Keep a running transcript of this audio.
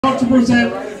proud to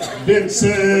present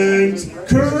Vincent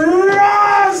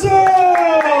Corazza!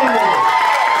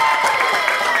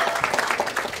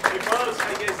 Hey, folks,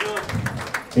 how you guys doing?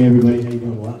 Hey everybody, how you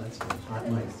doing? Wow, that's a hot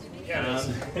mic.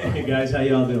 Hey guys, how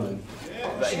y'all doing?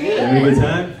 Having a good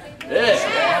time?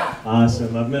 Yeah.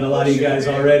 Awesome. I've met a lot of you guys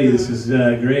already. This is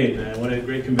great, man. What a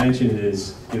great convention it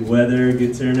is. Good weather,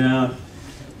 good turnout.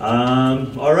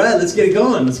 All right, let's get it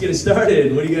going. Let's get it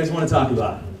started. What do you guys want to talk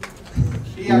about?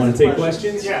 You want to take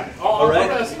questions? Yeah. All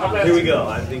right. Here we go.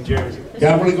 I think Jeremy's.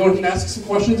 Yeah, I'm going to go ahead and ask some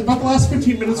questions about the last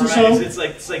 15 minutes or so. All right,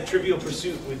 it's like Trivial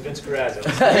Pursuit with Vince Corazza.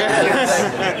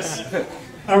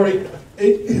 All right.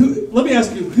 Let me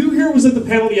ask you, who here was at the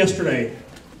panel yesterday?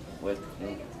 What?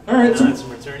 All right. So, Some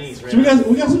returnees, right? so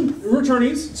we got some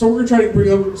returnees. So we're going to try to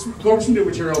go over some new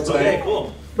material today. Okay,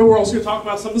 cool. But we're also going to talk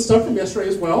about some of the stuff from yesterday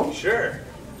as well. Sure.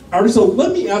 All right. So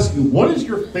let me ask you, what is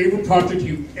your favorite project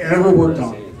you've ever worked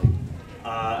on?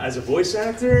 As a voice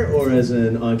actor or as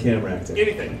an on-camera actor?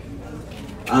 Anything.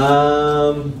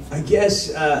 I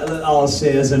guess I'll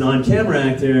say as an on-camera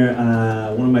actor,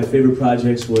 one of my favorite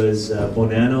projects was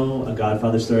Bonanno, a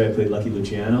Godfather story. I played Lucky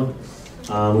Luciano,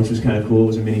 which was kind of cool. It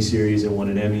was a miniseries and won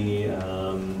an Emmy,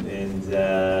 and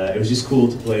it was just cool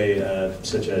to play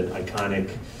such an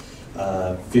iconic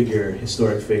figure,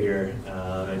 historic figure,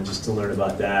 and just to learn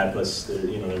about that. Plus,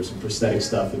 there was some prosthetic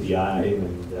stuff with the eye,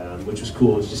 and which was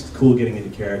cool. It was just cool getting into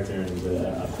character and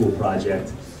a cool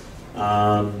project.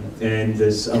 And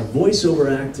as a voiceover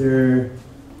actor,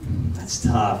 that's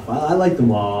tough. I like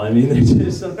them all. I mean,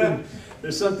 there's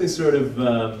something sort of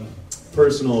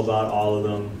personal about all of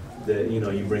them that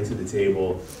you bring to the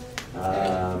table.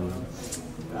 I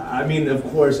mean, of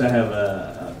course, I have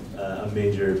a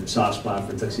major soft spot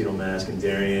for Tuxedo Mask and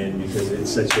Darien because it's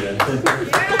such a...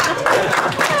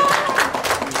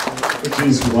 Which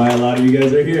is why a lot of you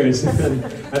guys are here. I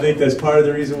think that's part of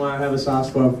the reason why I have a soft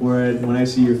spot for it. When I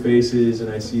see your faces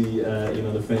and I see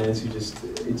the fans,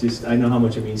 I know how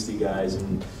much it means to you guys.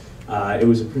 And it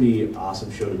was a pretty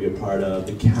awesome show to be a part of.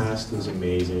 The cast was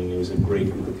amazing. It was a great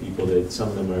group of people that some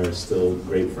of them are still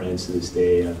great friends to this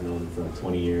day. I've known them for like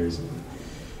 20 years.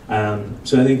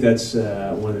 So I think that's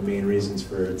one of the main reasons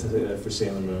for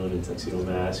Sailor Moon and Tuxedo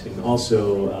Mask. And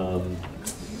also,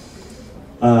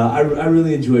 I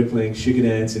really enjoyed playing Sugar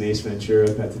and Ace Ventura,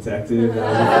 Pet Detective.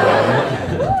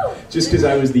 Just because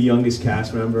I was the youngest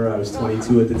cast member. I was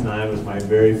 22 at the time. It was my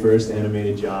very first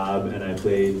animated job, and I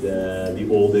played the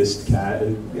oldest guy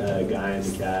in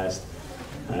the cast,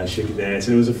 Sugar Dance.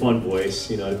 And it was a fun voice,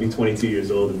 to be 22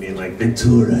 years old and being like,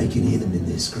 Ventura, I can hear them in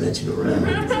there scratching around.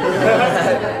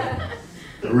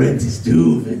 The rent is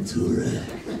due, Ventura.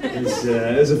 It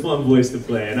was a fun voice to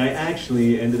play, and I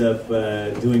actually ended up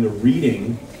doing a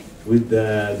reading with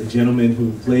the gentleman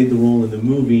who played the role in the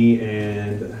movie,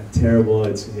 and terrible,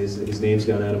 his name's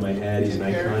gone out of my head. He's an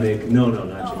iconic, no,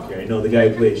 not Jim Carrey, no, the guy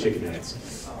who played Chicken Dance.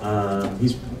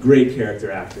 He's a great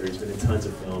character actor, he's been in tons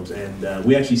of films, and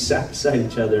we actually sat beside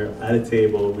each other at a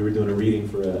table. We were doing a reading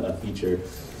for a feature.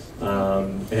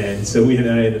 And so I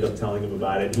ended up telling him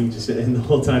about it, and and the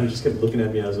whole time he just kept looking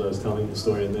at me as I was telling him the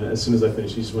story, and then as soon as I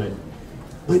finished, he just went,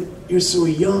 "But you're so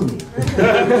young."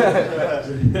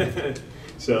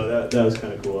 So that was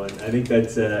kind of cool, and I think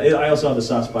that I also have a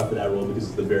soft spot for that role because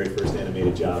it's the very first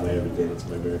animated job I ever did. It's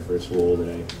my very first role that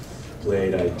I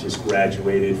played. I just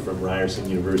graduated from Ryerson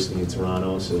University in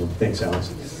Toronto, so thanks,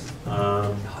 Alex.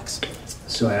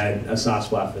 So I had a soft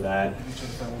spot for that.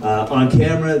 On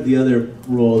camera, the other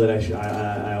role that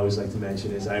I always like to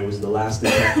mention is I was the last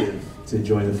detective to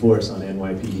join the force on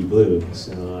NYPD Blue.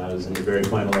 So I was in the very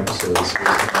final episode of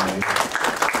series finale,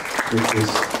 which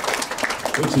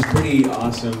was pretty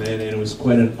awesome, and it was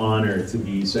quite an honor to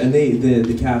be. So, and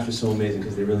the cast was so amazing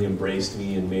because they really embraced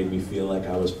me and made me feel like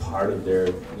I was part of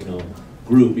their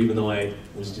group, even though I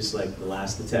was just like the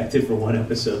last detective for one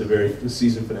episode, the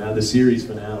season finale, the series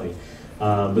finale.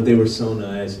 But they were so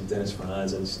nice, and Dennis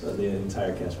Franz, and the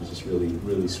entire cast was just really,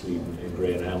 really sweet and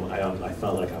great. And I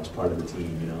felt like I was part of the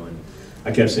team, and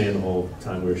I kept saying the whole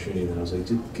time we were shooting that I was like,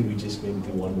 could we just maybe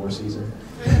do one more season?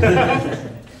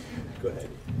 Go ahead.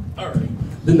 All right.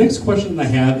 The next question I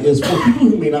have is for people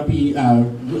who may not be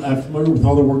familiar with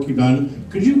all the work you've done,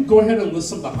 could you go ahead and list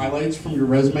some of the highlights from your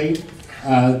resume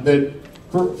that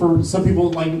for some people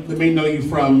that may know you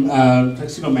from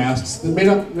Tuxedo Masks, that may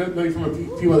not know you from a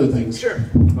few other things? Sure.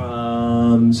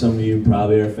 Some of you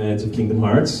probably are fans of Kingdom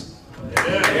Hearts.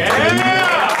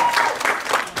 Yeah!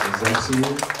 Zexion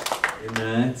in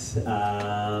that.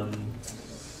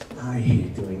 I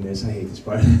hate doing this. I hate this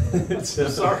part. So,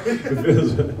 Sorry. It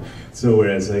feels so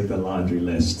weird. It's like the laundry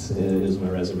list. It is my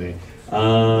resume.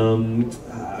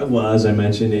 Well, as I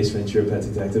mentioned, Ace Ventura, Pet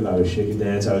Detective. I was Shaky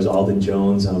Dance. I was Alden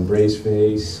Jones on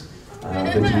Braceface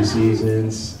for 3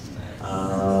 seasons.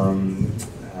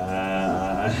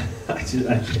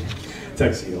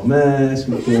 Tuxedo Mask,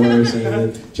 of course,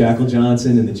 and Jackal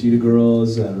Johnson and the Cheetah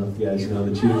Girls. I don't know if you guys know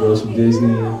the Cheetah Girls from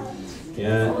Disney.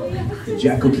 Yeah, the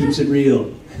Jackal keeps it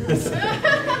real.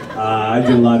 I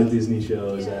did a lot of Disney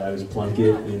shows. I was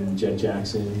Plunkett in Jet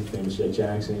Jackson, famous Jet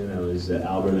Jackson. I was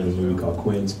Albert in a movie called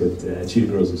Quince, but Cheetah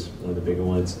Girls is one of the bigger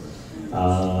ones.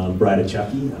 Bride of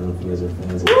Chucky. I don't know if you guys are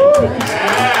fans of Chucky.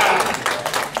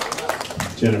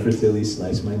 Jennifer Tilly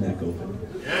sliced my neck open.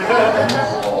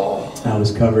 I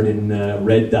was covered in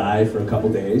red dye for a couple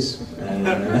days. And,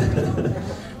 that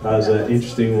was an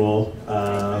interesting role.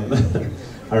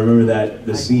 I remember that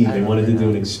the scene, they wanted to do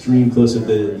an extreme close-up.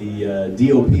 The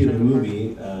DOP of the movie,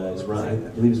 is I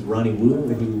believe it was Ronnie Wu,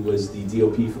 who was the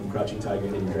DOP from Crouching Tiger,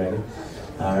 Hidden Dragon.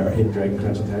 Or Hidden Dragon,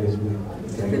 Crouching Tiger,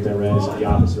 did I get that right? It's the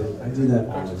opposite. I do that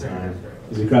all the time.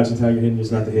 Is it Crouching Tiger Hidden?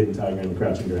 It's not the Hidden Tiger and the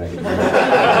Crouching Dragon.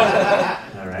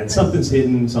 Alright, something's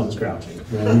hidden, something's crouching.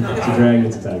 Right? It's a dragon,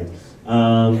 it's a tiger.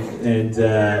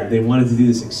 They wanted to do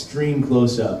this extreme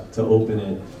close-up to open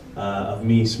it. Of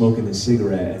me smoking the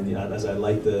cigarette, and as I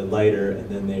light the lighter, and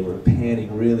then they were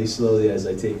panning really slowly as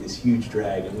I take this huge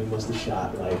drag, and we must have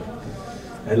shot like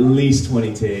at least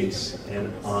 20 takes,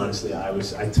 and honestly, I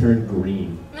turned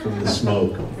green from the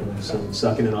smoke, from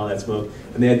sucking in all that smoke,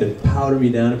 and they had to powder me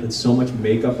down and put so much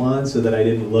makeup on so that I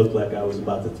didn't look like I was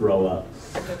about to throw up.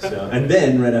 So, and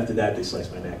then right after that, they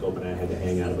sliced my neck open, and I had to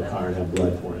hang out of a car and have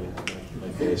blood pouring in my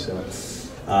face. So,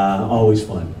 always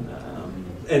fun.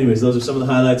 Anyways, those are some of the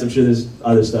highlights. I'm sure there's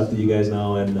other stuff that you guys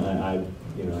know, and I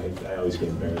always get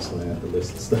embarrassed when I have to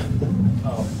list stuff.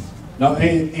 Oh. No,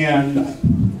 and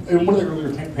in one of the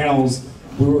earlier panels,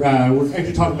 we were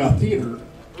actually talking about theater,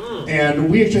 and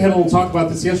we actually had a little talk about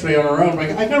this yesterday on our own.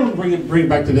 But I kind of want to bring it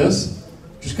back to this,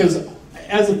 just because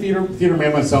as a theater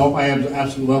man myself, I have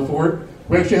absolute love for it.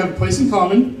 We actually have a place in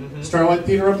common, Starlight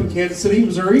Theater up in Kansas City,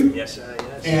 Missouri. Yes,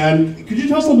 yes. And could you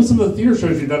tell us a little bit some of the theater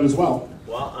shows you've done as well?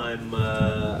 Well, I'm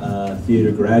a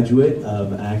theater graduate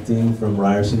of acting from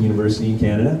Ryerson University in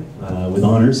Canada, with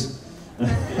honors. I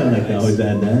like to always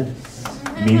add that.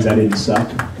 It means I didn't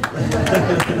suck.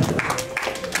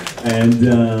 And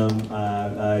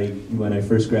when I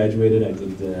first graduated, I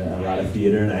did a lot of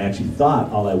theater, and I actually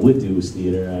thought all I would do was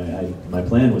theater. My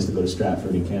plan was to go to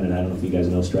Stratford in Canada. I don't know if you guys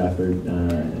know Stratford.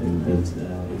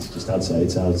 It's just outside.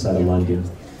 It's outside of London.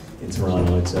 In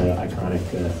Toronto. It's an iconic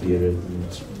theater.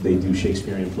 They do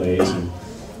Shakespearean plays, and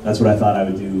that's what I thought I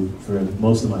would do for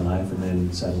most of my life. And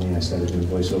then suddenly I started doing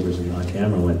voiceovers and on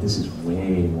camera. And went, this is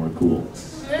way more cool.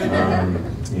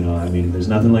 You know, I mean, there's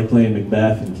nothing like playing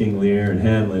Macbeth and King Lear and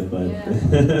Hamlet, but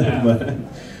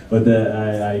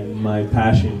my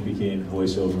passion became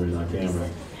voiceover and on camera.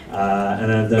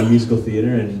 And I've done musical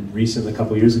theater. And recently, a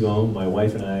couple years ago, my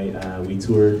wife and I we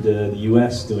toured the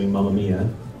U.S. doing Mamma Mia.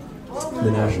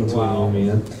 The national tour of Mamma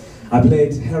Mia. I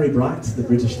played Harry Bright, the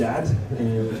British dad,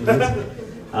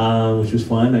 which was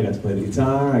fun. I got to play the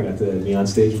guitar. I got to be on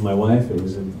stage with my wife. It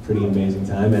was a pretty amazing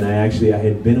time. And I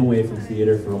had been away from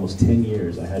theater for almost 10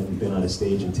 years. I hadn't been on a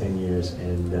stage in 10 years,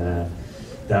 and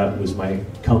that was my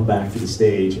comeback to the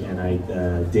stage. And I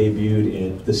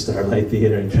debuted at the Starlight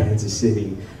Theater in Kansas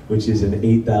City, which is an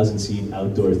 8,000-seat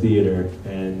outdoor theater.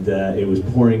 And it was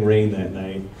pouring rain that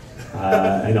night.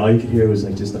 And all you could hear was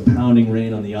like just the pounding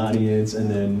rain on the audience, and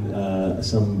then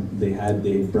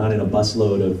they brought in a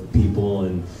busload of people,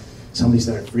 and somebody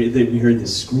started we heard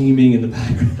this screaming in the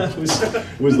background.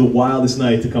 It was the wildest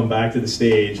night to come back to the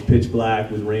stage, pitch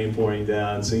black with rain pouring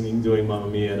down, singing, doing Mamma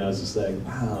Mia, and I was just like,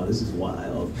 wow, this is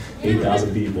wild.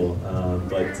 8,000 people,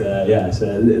 yeah,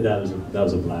 so that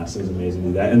was a blast. It was amazing to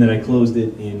do that, and then I closed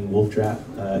it in Wolf Trap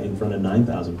in front of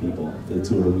 9,000 people. We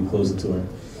closed the tour.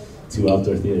 2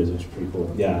 outdoor theaters, which is pretty cool.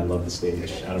 Yeah, I love the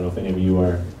stage. I don't know if any of you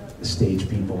are stage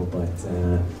people, but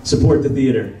support the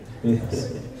theater.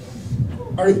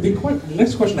 All right, the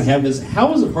next question I have is,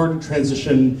 how is it hard to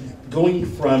transition going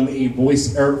from a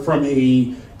voice, or from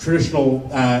a traditional,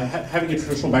 having a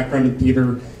traditional background in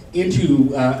theater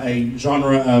into a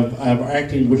genre of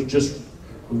acting which just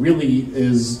really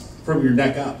is from your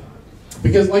neck up?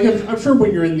 Because like I'm sure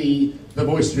when you're in the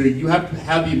voice studio, you have to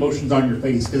have the emotions on your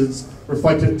face because it's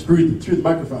reflected through the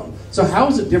microphone. So how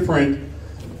is it different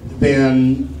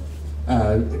than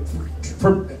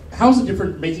how is it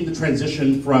different making the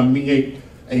transition from being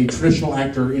a traditional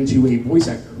actor into a voice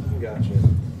actor? Gotcha.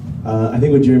 I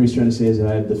think what Jeremy's trying to say is that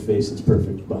I have the face that's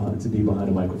perfect to be behind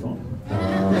a microphone.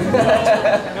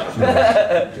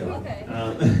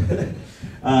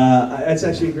 That's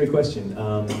actually a great question.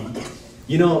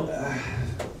 You know,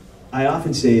 I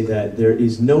often say that there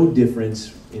is no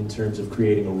difference in terms of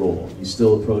creating a role. You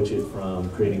still approach it from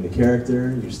creating the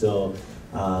character. You still,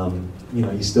 you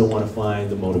know, you still want to find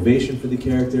the motivation for the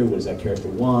character. What does that character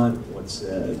want?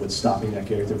 What's stopping that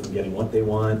character from getting what they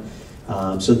want?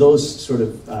 So those sort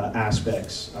of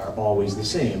aspects are always the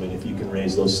same. And if you can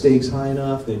raise those stakes high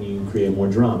enough, then you create more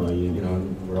drama. You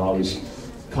know, we're always,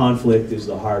 conflict is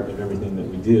the heart of everything that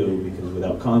we do, because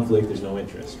without conflict, there's no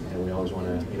interest. And we always want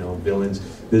to, you know, villains.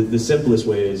 The simplest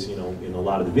way is, you know, in a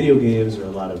lot of the video games or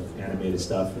a lot of animated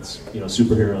stuff, it's, you know,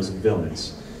 superheroes and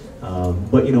villains.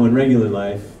 But, you know, in regular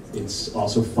life, it's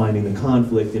also finding the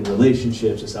conflict in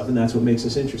relationships and stuff, and that's what makes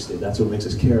us interested. That's what makes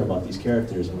us care about these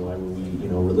characters and why we, you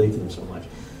know, relate to them so much.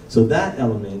 So that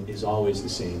element is always the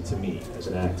same to me as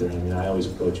an actor. I mean, I always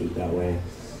approach it that way.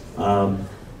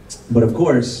 But of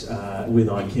course, with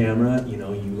on camera, you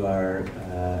know, you are,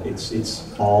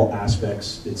 it's all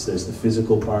aspects. There's the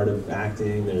physical part of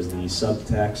acting, there's the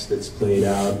subtext that's played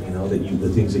out, you know, the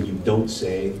things that you don't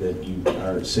say, that you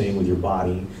are saying with your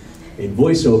body. In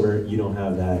voiceover, you don't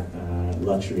have that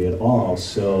luxury at all,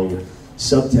 so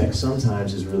subtext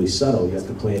sometimes is really subtle. You have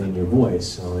to play it in your voice,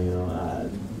 so, you know,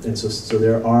 and so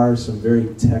there are some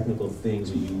very technical things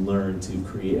that you learn to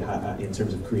create in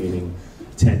terms of creating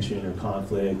tension or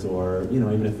conflict, or, you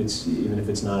know, even if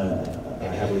it's not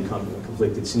a heavily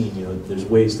conflicted scene, you know, there's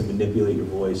ways to manipulate your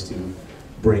voice to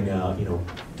bring out, you know,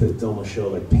 to almost show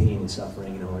like pain and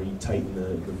suffering, you know, or you tighten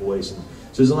the voice. And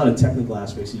so there's a lot of technical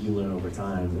aspects that you learn over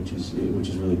time, which is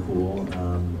really cool.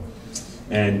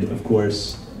 And of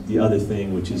course, the other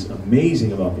thing which is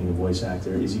amazing about being a voice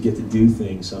actor is you get to do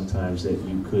things sometimes that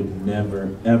you could never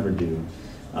ever do.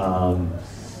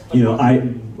 You know,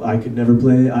 I could never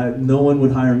play, no one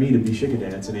would hire me to be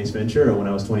Chickadance in Ace Ventura when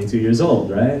I was 22 years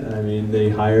old, right? I mean, they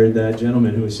hired that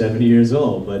gentleman who was 70 years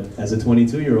old, but as a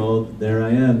 22-year-old, there I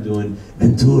am doing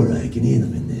Ventura, I can hear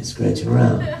them in there scratching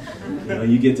around. You know,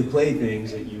 you get to play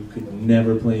things that you could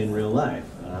never play in real life.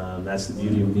 That's the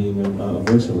beauty of being a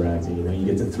voiceover actor, you know, you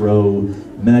get to throw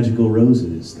magical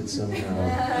roses that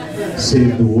somehow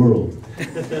save the world.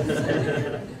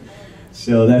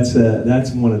 So that's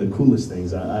one of the coolest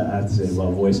things I have to say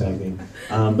about voice acting.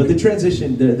 But the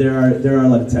transition, there are a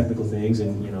lot of technical things,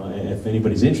 and, you know, if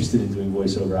anybody's interested in doing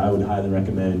voiceover, I would highly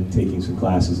recommend taking some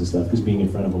classes and stuff, because being in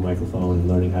front of a microphone and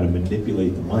learning how to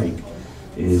manipulate the mic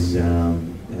is a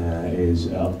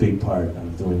big part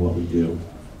of doing what we do.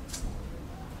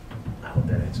 I hope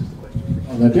that answers the question.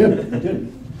 Oh, that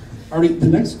did. Alright, the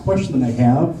next question that I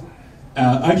have,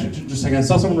 actually, just a second, I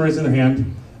saw someone raising their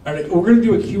hand. All right, we're going to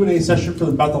do a Q&A session for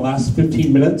about the last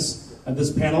 15 minutes of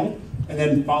this panel, and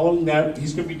then following that,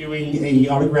 he's going to be doing a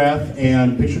autograph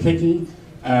and picture-taking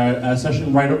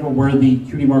session right over where the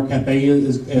Cutie Mark Cafe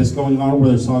is going on, where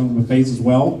they're selling buffets as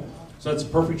well. So that's a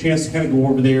perfect chance to kind of go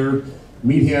over there,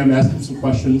 meet him, ask him some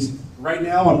questions. Right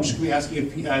now, I'm just going to be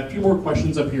asking a few more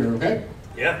questions up here, okay?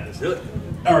 Yeah, let's do it.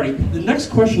 All right, the next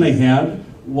question I had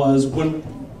was, when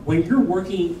you're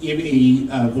working in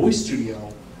a voice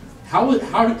studio, how do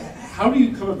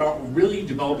you come about really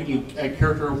developing a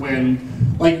character when,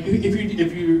 like,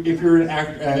 if you're an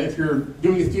act, if you're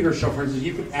doing a theater show, for instance,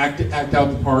 you can act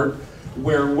out the part,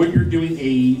 where when you're doing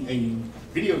a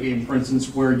video game, for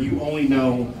instance, where you only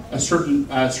know a certain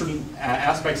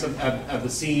aspects of the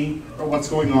scene or what's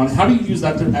going on, how do you use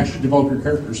that to actually develop your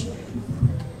characters? You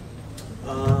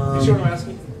see what I'm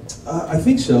asking? I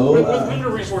think so. With vendor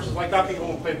resources, like not being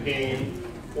able to play the game,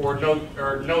 or know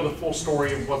the full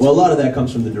story of what's. Well, a lot of that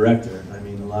comes from the director. I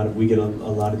mean, we get a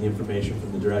lot of the information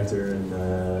from the director, and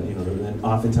you know, and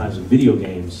oftentimes in video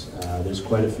games, there's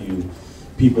quite a few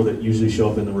people that usually show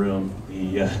up in the room.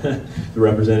 The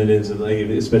representatives of, like,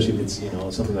 especially if it's, you know,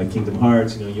 something like Kingdom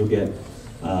Hearts, you know, you'll get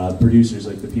producers,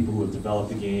 like the people who have developed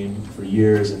the game for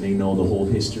years, and they know the whole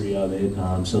history of it.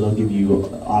 So they'll give you,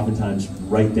 oftentimes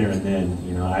right there and then.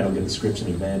 You know, I don't get the scripts in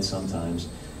advance sometimes.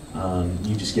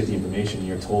 You just get the information, and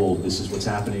you're told this is what's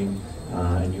happening,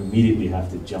 and you immediately have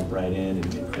to jump right in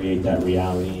and create that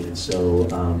reality. And so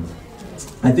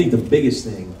I think the biggest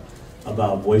thing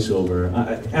about voiceover,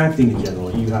 acting in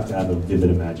general, you have to have a vivid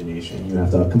imagination. You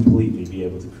have to completely be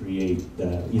able to create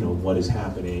you know, what is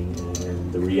happening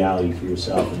and the reality for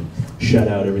yourself, and shut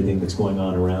out everything that's going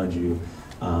on around you.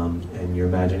 And your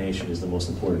imagination is the most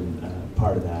important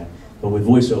part of that. But with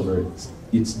voiceover,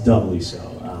 it's doubly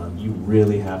so. You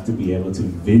really have to be able to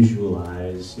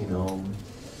visualize, you know,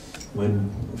 when,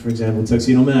 for example,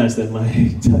 Tuxedo Mask, that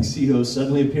my tuxedo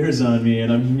suddenly appears on me,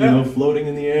 and I'm, you know, floating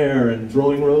in the air and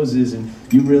throwing roses, and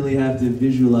you really have to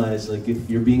visualize, like, if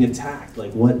you're being attacked,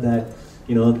 like what that,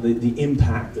 you know, the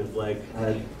impact of, like,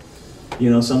 You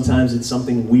know, sometimes it's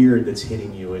something weird that's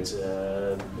hitting you. It's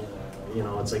you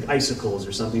know, it's like icicles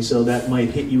or something, so that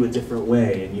might hit you a different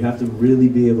way, and you have to really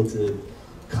be able to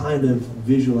kind of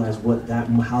visualize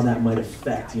how that might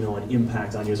affect, you know, an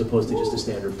impact on you, as opposed to just a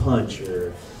standard punch,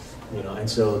 or, you know. And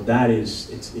so that is,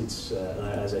 it's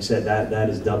as I said, that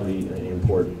is doubly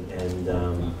important,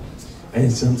 and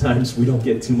sometimes we don't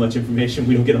get too much information.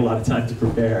 We don't get a lot of time to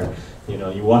prepare. You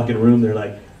know, you walk in a room, they're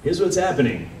like, "Here's what's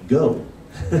happening. Go."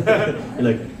 You're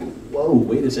like, whoa,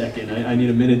 wait a second, I need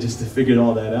a minute just to figure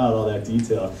all that out, all that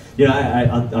detail. You know,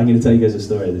 I'm going to tell you guys a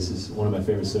story. This is one of my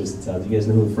favorite stories to tell. Do you guys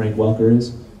know who Frank Welker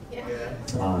is? Yeah.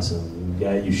 Awesome.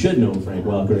 Yeah, you should know who Frank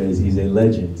Welker is. He's a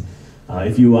legend.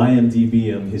 If you IMDb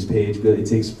him, his page, it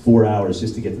takes 4 hours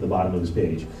just to get to the bottom of his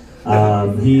page.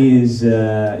 He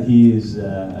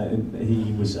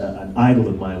was an idol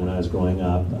of mine when I was growing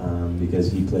up,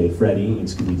 because he played Freddy in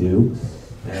Scooby-Doo.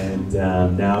 And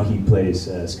now he plays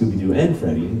Scooby-Doo and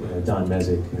Freddy. Don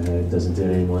Mezek doesn't do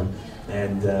it anymore.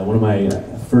 And one of my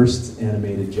first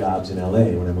animated jobs in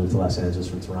LA when I moved to Los Angeles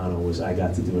from Toronto was I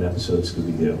got to do an episode of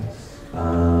Scooby-Doo.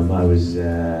 I was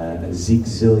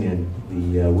Zexion,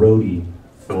 the roadie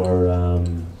for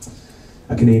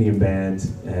a Canadian band,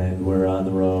 and we're on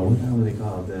the road. What the hell are they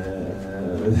called?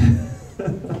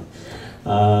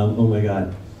 Oh my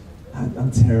God.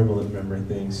 I'm terrible at remembering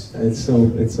things. It's so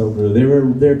brutal.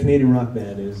 Their Canadian rock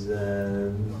band is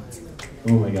oh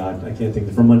my God, I can't think.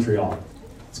 They're from Montreal.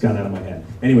 It's gone out of my head.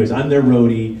 Anyways, I'm their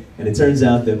roadie, and it turns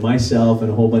out that myself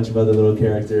and a whole bunch of other little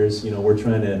characters, you know, we're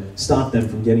trying to stop them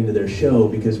from getting to their show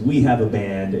because we have a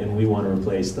band and we want to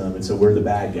replace them, and so we're the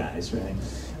bad guys, right?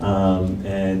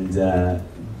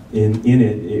 In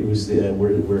it was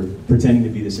we're pretending to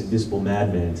be this invisible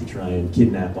madman to try and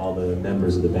kidnap all the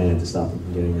members of the band to stop them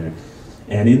from getting there.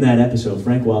 And in that episode,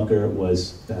 Frank Welker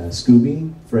was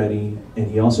Scooby, Freddy,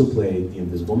 and he also played the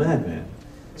invisible madman.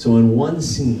 So in one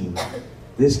scene,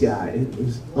 this guy, it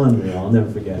was unreal, I'll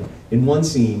never forget. In one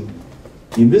scene,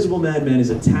 the invisible madman is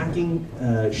attacking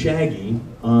Shaggy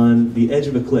on the edge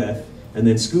of a cliff, and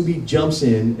then Scooby jumps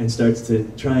in and starts to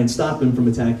try and stop him from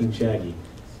attacking Shaggy.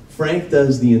 Frank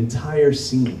does the entire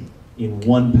scene in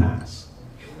one pass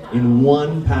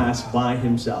by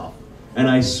himself. And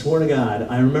I swear to God,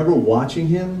 I remember watching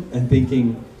him and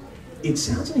thinking, it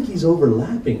sounds like he's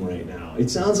overlapping right now. It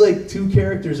sounds like two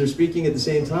characters are speaking at the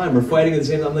same time or fighting at the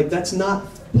same time. I'm like, that's not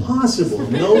possible.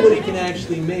 Nobody can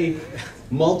actually make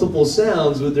multiple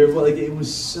sounds with their voice. Like, it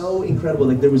was so incredible.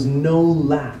 Like, there was no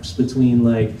lapse between,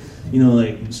 like, you know,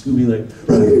 like Scooby, like,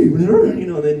 you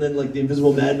know, and then like the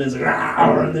invisible madman's like,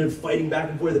 and they're fighting back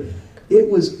and forth. It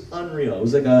was unreal. It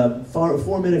was like a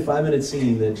 4-minute, 5-minute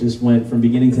scene that just went from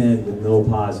beginning to end with no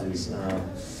pauses.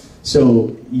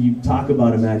 So you talk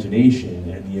about imagination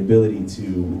and the ability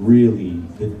to really,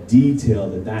 the detail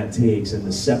that takes, and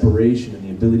the separation and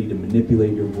the ability to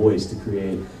manipulate your voice to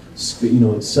create, you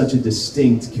know, such a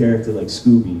distinct character like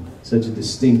Scooby, such a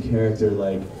distinct character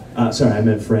like, sorry, I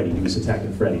meant Freddy. He was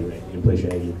attacking Freddy, right? He didn't play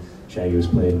Shaggy. Shaggy was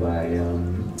played by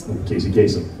Casey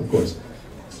Kasem, of course.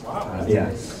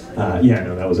 Yeah,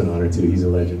 no, that was an honor too. He's a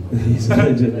legend. He's a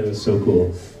legend. It was so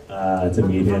cool to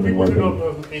meet him and work with him.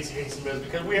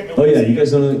 Oh yeah, you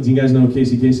guys know? Do you guys know who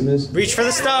Casey Kasem is? Reach for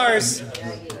the stars.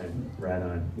 Okay, right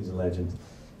on. He's a legend.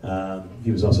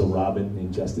 He was also Robin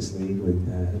in Justice League with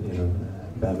you know,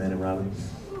 Batman and Robin.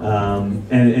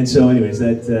 And so, anyways,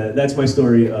 that's my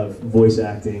story of voice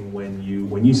acting. When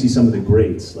you see some of the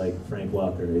greats like Frank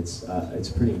Welker, it's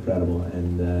pretty incredible.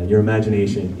 And your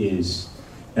imagination is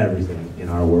everything in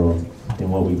our world and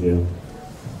what we do.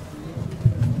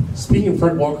 Speaking of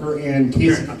Frank Welker and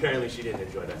Casey, Apparently she didn't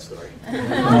enjoy that story.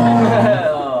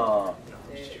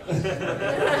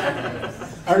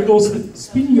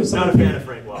 Speaking of Not a fan of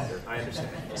Frank Welker, I understand.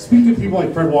 Speaking of people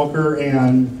like Fred Welker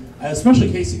and especially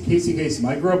Casey Kasem,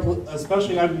 I grew up,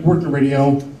 especially I worked in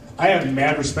radio. I have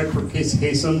mad respect for Casey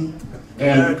Kasem.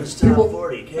 And America's Top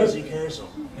 40, Casey Kasem.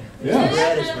 Yes. He's the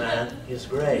greatest, man. He's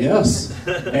great. Yes.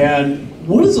 And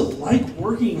what is it like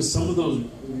working with some of those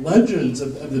legends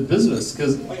of the business?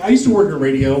 Because like, I used to work in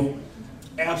radio.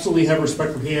 Absolutely have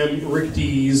respect for him, Rick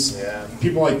Dees,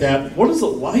 people like that. What is it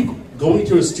like going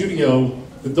to a studio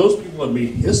that those people have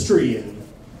made history in,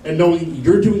 and knowing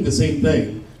you're doing the same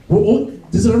thing?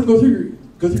 Does it ever go through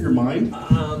your mind?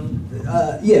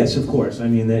 Yes, of course. I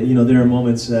mean, you know, there are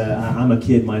moments. I'm a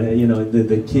kid. You know,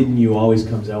 the kid in you always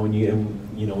comes out when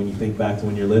you think back to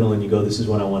when you're little and you go, "This is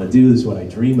what I want to do. This is what I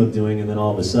dream of doing." And then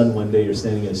all of a sudden, one day, you're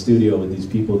standing in a studio with these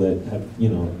people that have, you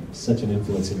know, such an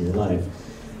influence in your life.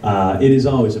 It is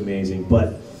always amazing,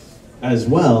 but as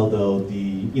well, though, the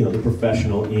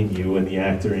professional in you and the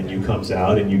actor in you comes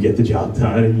out, and you get the job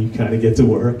done, and you kind of get to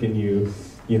work, and you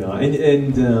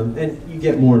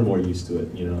get more and more used to it.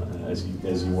 As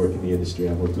you work in the industry,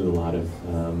 I've worked with a lot of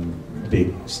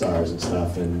big stars and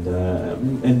stuff, and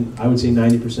I would say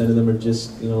 90% of them are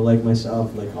just like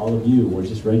myself, like all of you. We're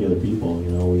just regular people.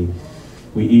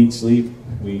 We eat, sleep,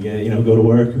 we get go to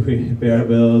work, we pay our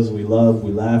bills, we love,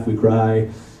 we laugh, we cry.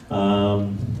 I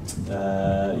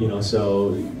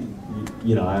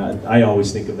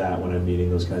always think of that when I'm meeting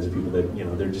those kinds of people that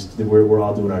we're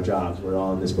all doing our jobs, we're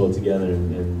all in this boat together,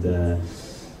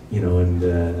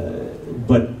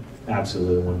 but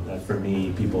absolutely, for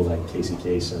me, people like Casey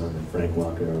Kasem and Frank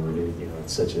Walker,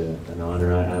 it's such an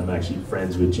honor. I'm actually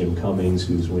friends with Jim Cummings,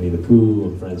 who's Winnie the Pooh.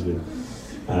 I'm friends with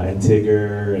and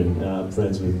Tigger, and I'm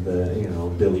friends with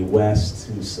Billy West,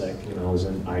 who's was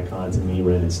an icon to me.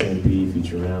 Ren and Stimpy,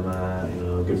 Futurama.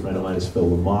 A good friend of mine is Phil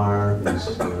Lamar,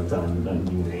 who's done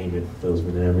you name it, Phil's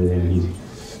been in everything. He's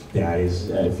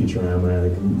at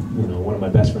Futurama. One of my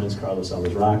best friends, Carlos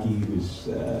Alazraki, who's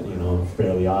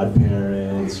Fairly Odd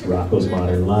Parents, Rocco's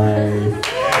Modern Life.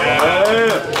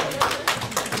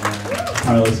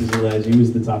 Carlos is a legend. He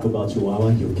was the Taco Bell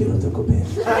Chihuahua. Yo quiero Taco Bell.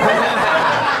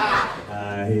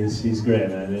 He's great,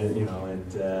 man.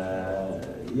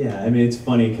 It's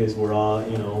funny because we're all,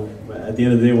 at the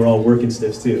end of the day, we're all working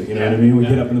stiffs too. You know what I mean? We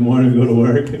get up in the morning, we go to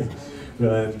work,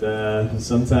 but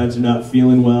sometimes you're not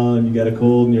feeling well and you got a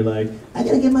cold and you're like, I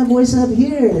gotta get my voice up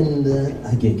here, and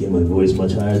I can't get my voice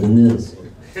much higher than this.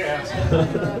 Yeah.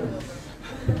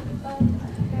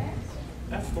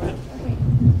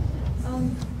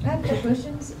 I have two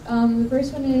questions. The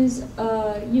first one is,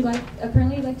 you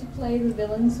apparently like to play the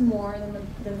villains more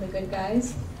than the good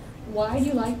guys. Why do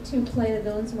you like to play the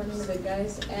villains more than the good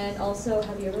guys? And also,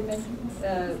 have you ever met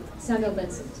Samuel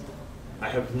Vincent? I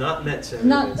have not met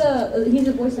Samuel Vincent. He's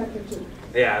a voice actor too.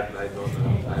 Yeah, I don't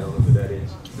know who that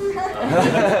is.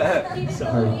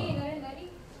 Sorry.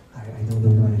 I don't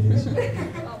know who it is.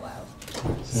 Oh wow.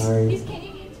 Sorry. He's Canadian.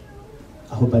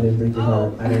 I hope I didn't break your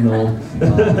heart. I don't know. I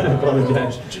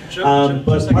apologize.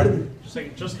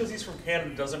 Just because he's from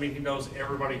Canada doesn't mean he knows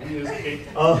everybody who is Canadian.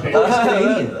 Oh, he's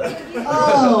Canadian.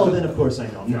 Oh, then of course I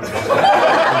know. No.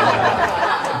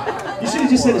 You should have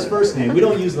just said his first name. We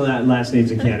don't use the last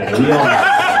names in Canada. We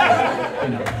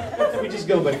all, we just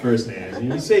go by first names.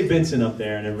 And you say Vincent up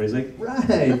there, and everybody's like,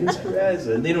 right, Vince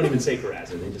Corazza. And they don't even say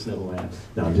Corazza. They just know who I am.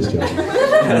 No, I'm just joking.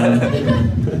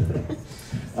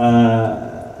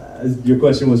 Your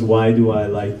question was, why do I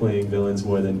like playing villains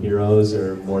more than heroes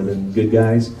or more than good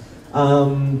guys?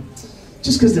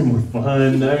 Just because they're more fun.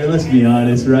 I mean, let's be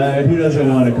honest, right? Who doesn't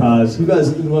want to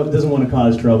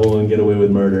cause trouble and get away with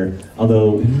murder?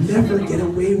 Although we never get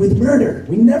away with murder.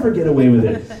 We never get away with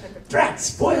it. Drat,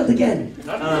 spoiled again.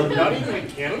 Not even in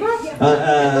Canada?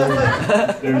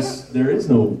 There is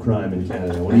no crime in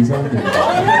Canada. What are you talking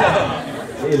about?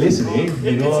 Hey, listen,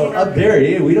 up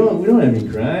there, we don't have any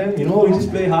crime. We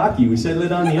just play hockey. We settle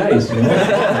it on the ice.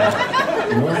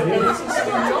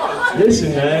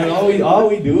 Listen, man, all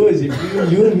we do is if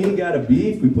you and me got a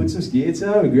beef, we put some skates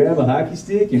on, we grab a hockey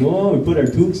stick, we put our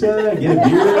toques on, get a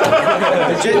beer.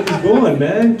 Let's get this going,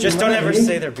 man. Just don't ever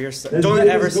say their beer stuff. Don't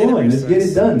ever say their beer stuff. Let's get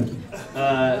it done.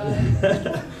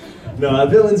 No,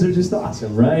 villains are just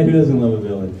awesome, right? Who doesn't love a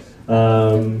villain?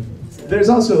 There's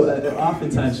also,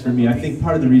 oftentimes for me, I think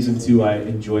part of the reason too I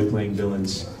enjoy playing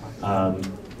villains, I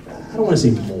don't want to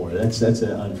say more. That's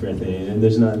an unfair thing, and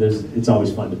it's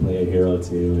always fun to play a hero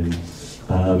too,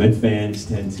 and fans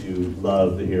tend to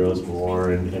love the heroes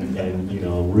more and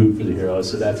root for the heroes.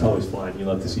 So that's always fun. You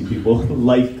love to see people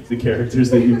like the characters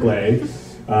that you play.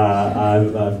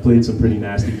 I've played some pretty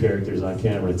nasty characters on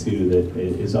camera too. That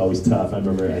is always tough. I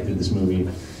remember I did this movie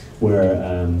where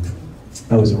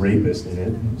I was a rapist in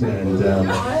it, and it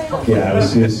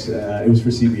was for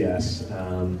CBS.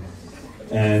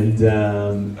 And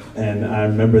I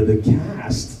remember the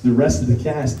rest of the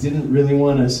cast didn't really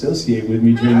want to associate with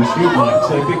me during the shoot much.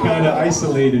 Like they kind of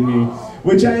isolated me,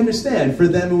 which I understand. For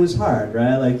them it was hard,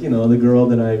 right? Like, the girl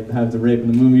that I have to rape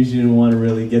in the movie, she didn't want to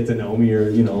really get to know me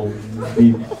or,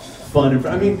 be fun.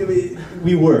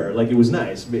 We were, like, it was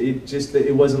nice, but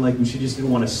it wasn't like she just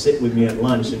didn't want to sit with me at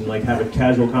lunch and like have a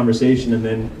casual conversation, and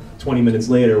then 20 minutes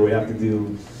later we have to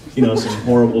do, some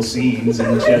horrible scenes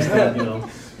and just,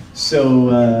 So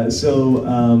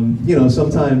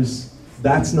sometimes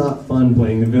that's not fun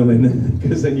playing the villain,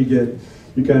 because then you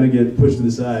kind of get pushed to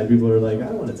the side. People are like, I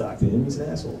don't want to talk to him, he's an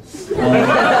asshole.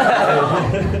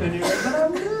 And you're like, but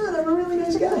I'm not, I'm a really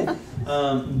nice guy.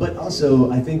 But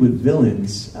also, I think with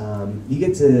villains, you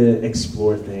get to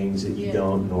explore things that you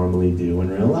don't normally do in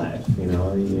real life. You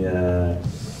know,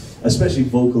 especially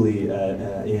vocally,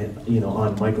 you know,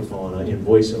 on microphone, in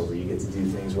voiceover, you get to do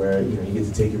things where you get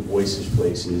to take your voices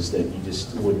places that you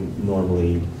just wouldn't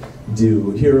normally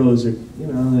do. Heroes are, you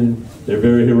know, they're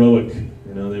very heroic.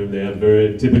 You know,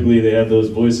 typically they have those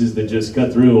voices that just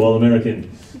cut through, all American.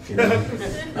 You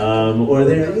know? Or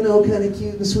they're, you know, kind of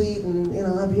cute and sweet and, you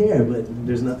know, up here, but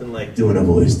there's nothing like doing a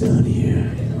voice down here.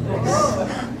 You know?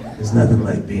 There's nothing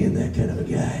like being that kind of a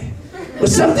guy.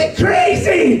 With something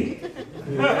crazy!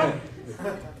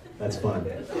 That's fun.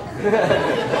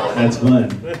 That's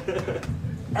fun.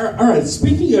 All right,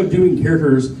 speaking of doing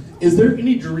characters, is there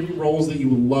any dream roles that you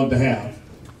would love to have?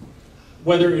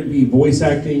 Whether it be voice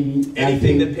acting,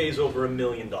 Anything that pays over $1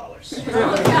 million.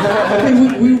 Okay,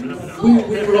 we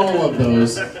would all love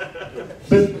those.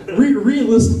 But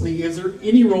realistically, is there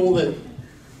any role that...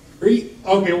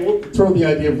 Okay, we'll throw the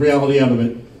idea of reality out of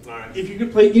it. All right. If you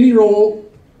could play any role,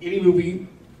 any movie,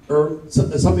 or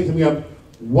something coming up,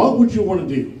 what would you want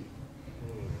to do?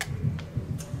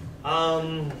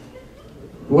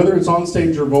 Whether it's on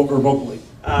stage or vocally.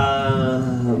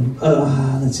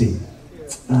 Let's see.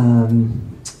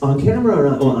 On camera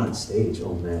or on stage?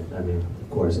 Oh man, I mean, of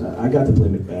course, I got to play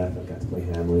Macbeth, I got to play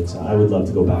Hamlet, so I would love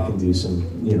to go back and do some,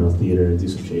 you know, theater and do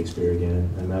some Shakespeare again,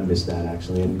 and I missed that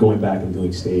actually, and going back and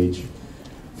doing stage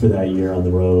for that year on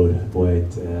the road, boy,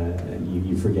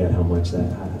 you forget how much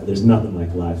that, there's nothing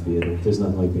like live theater, there's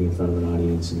nothing like being in front of an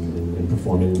audience and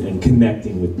performing and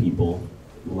connecting with people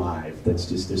live. That's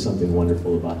just, there's something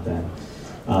wonderful about that.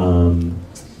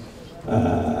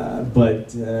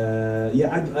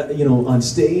 Yeah, you know, on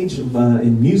stage,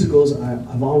 in musicals,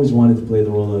 I've always wanted to play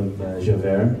the role of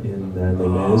Javert in Les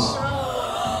Mis.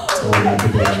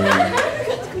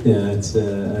 Yeah,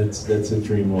 that's a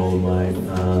dream role of mine.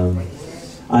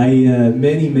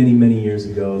 Many years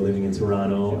ago, living in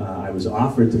Toronto, I was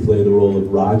offered to play the role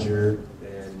of Roger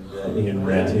in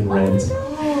Rent.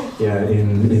 Yeah,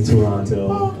 in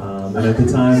Toronto. And at the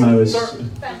time, I was...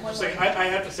 I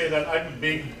have to say that I'm a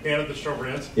big fan of the show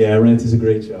Rent. Yeah, Rent is a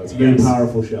great show. It's a very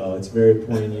powerful show. It's a very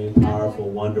poignant, powerful,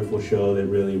 wonderful show that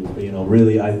really, you know,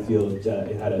 really I feel it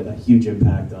had a huge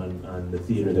impact on the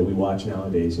theater that we watch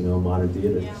nowadays, you know, modern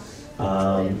theater.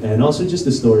 And also just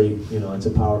the story, you know, it's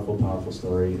a powerful, powerful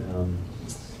story.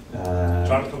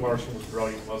 Jonathan Larson was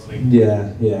brilliant, wasn't he?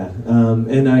 Yeah, yeah.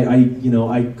 And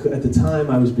at the time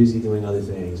I was busy doing other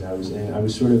things. I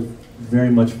was sort of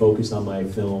very much focused on my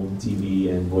film, TV,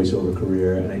 and voiceover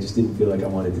career, and I just didn't feel like I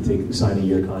wanted to sign a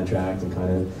year contract and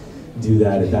kind of do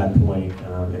that at that point.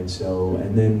 And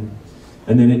then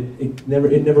it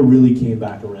never really came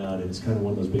back around, and it's kind of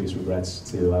one of those biggest regrets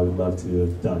too. I would love to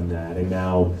have done that, and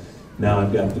now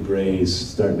I've got the grays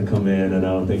starting to come in, and I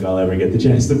don't think I'll ever get the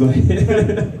chance to play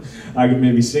it. I could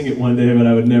maybe sing it one day, but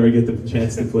I would never get the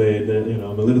chance to play it. You know,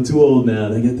 I'm a little too old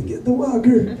now. I get to get the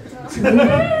walker.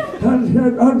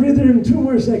 I'll be there in 2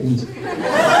 more seconds.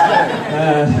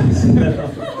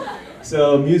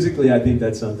 So musically, I think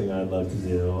that's something I'd love to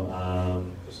do.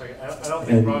 Just like, I don't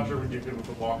think Roger would do good with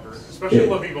the walker, especially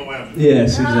Loving Bohem.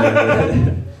 Yes,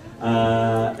 exactly.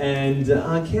 And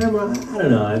on camera, I don't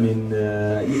know. I mean,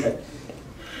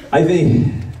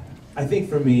 I think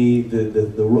for me,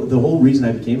 the whole reason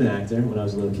I became an actor when I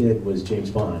was a little kid was James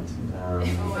Bond.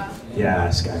 Yeah,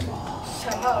 Skyfall.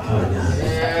 Oh no,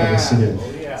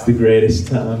 it's the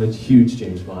greatest. I'm a huge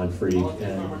James Bond freak.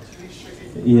 And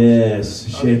yes,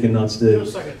 shaken, not stood.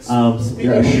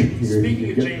 Speaking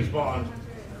of James Bond,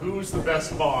 who's the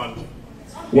best Bond?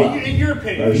 Well, in your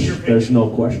opinion, there's no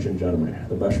question, gentlemen.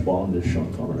 The best Bond is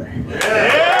Sean Connery.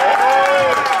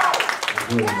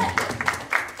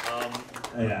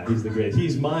 Yeah, he's the greatest.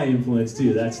 He's my influence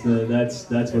too. That's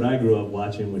what I grew up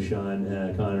watching with Sean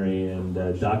Connery, and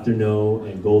Dr. No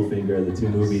and Goldfinger, the 2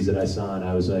 movies that I saw, and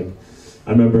I was like,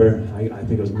 I remember, I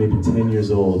think I was maybe 10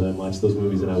 years old, and I watched those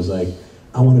movies, and I was like,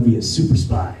 I want to be a super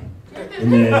spy.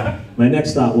 And then my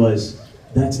next thought was,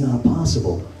 that's not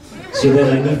possible. So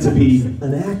then I need to be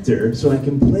an actor so I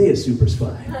can play a super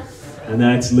spy. And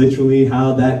that's literally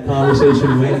how that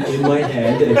conversation went in my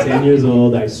head at 10 years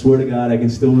old. I swear to God, I can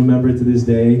still remember it to this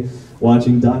day,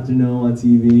 watching Dr. No on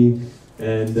TV.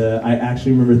 And I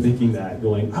actually remember thinking that,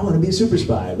 going, I want to be a super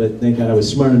spy. But thank God I was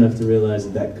smart enough to realize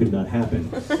that that could not happen.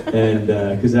 And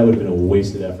because that would have been a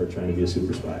wasted effort trying to be a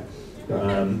super spy.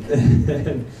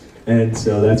 And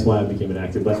so that's why I became an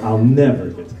actor. But I'll never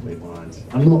get to play Bond.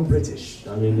 I'm not British.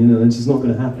 I mean, you know, it's just not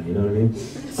going to happen, you know what I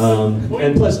mean?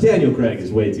 And plus, Daniel Craig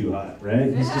is way too hot,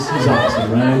 right? He's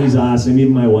awesome, right? He's awesome.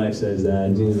 Even my wife says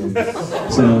that, you know.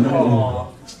 So,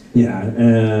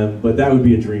 Yeah, but that would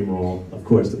be a dream role, of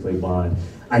course, to play Bond.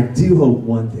 I do hope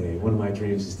one day, one of my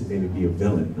dreams is to maybe be a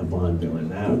villain, a Bond villain.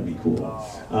 That would be cool.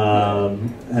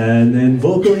 And then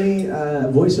vocally,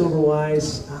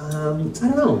 voiceover-wise, I don't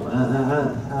know.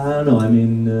 I don't know. I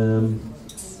mean,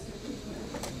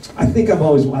 I think I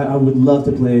would love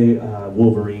to play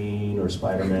Wolverine or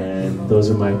Spider-Man. Those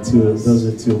are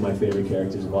two of my favorite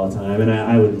characters of all time. And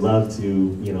I would love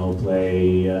to, you know,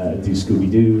 play, do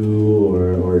Scooby-Doo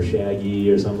or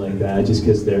Shaggy or something like that, just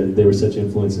because they were such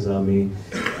influences on me.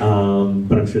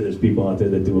 But I'm sure there's people out there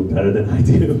that do it better than I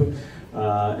do.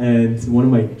 And one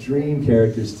of my dream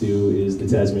characters too is the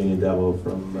Tasmanian Devil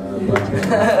from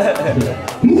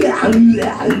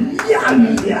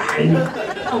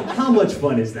How much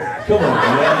fun is that? Come on,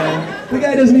 man. The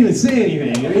guy doesn't even say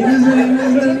anything. I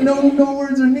mean, no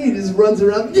words are needed. He just runs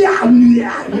around. It's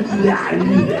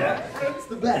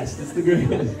the best. It's the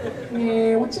greatest.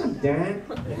 Yeah, what's up, Dad?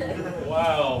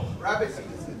 Wow. Rabbit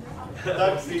season.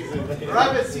 Duck season.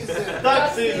 Rabbit season.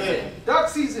 Duck season. Duck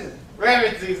season.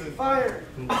 Rabbit season. Fire.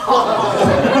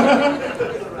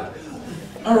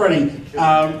 Alrighty,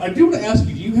 I do want to ask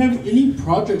you, do you have any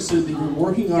projects that you're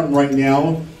working on right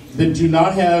now that do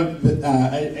not have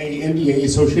a NDA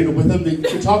associated with them that you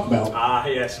can talk about?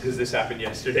 Yes, because this happened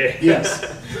yesterday. Yes,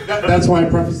 that's why I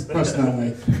prefaced the question that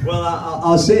way. Well,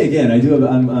 I'll say again, I do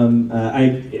have,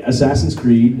 Assassin's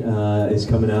Creed is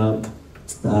coming out,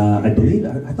 I believe,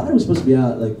 I thought it was supposed to be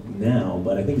out like now,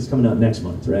 but I think it's coming out next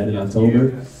month, right, in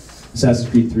October? Assassin's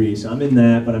Creed 3, so I'm in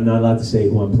that, but I'm not allowed to say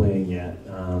who I'm playing yet.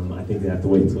 I think they have to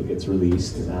wait until it gets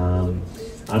released.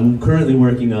 I'm currently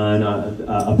working on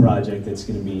a project that's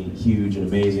going to be huge and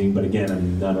amazing, but again,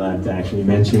 I'm not allowed to actually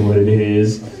mention what it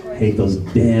is. I hate those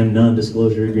damn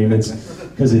non-disclosure agreements,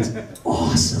 because it's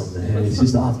awesome, man. It's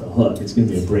just off the hook. It's going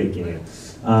to be a great game.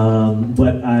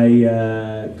 But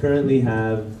I currently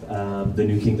have the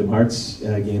new Kingdom Hearts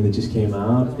game that just came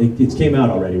out. It came out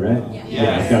already, right?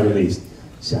 Yeah, it got released.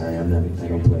 Sorry, I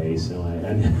don't play, so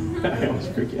I always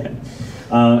forget.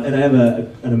 And I have an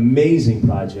amazing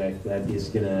project that is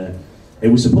it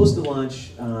was supposed to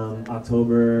launch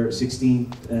October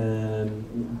 16th,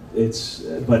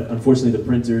 but unfortunately the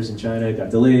printers in China got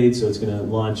delayed, so it's gonna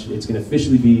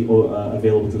officially be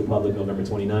available to the public November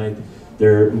 29th.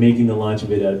 They're making the launch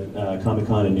of it at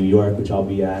Comic-Con in New York, which I'll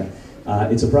be at.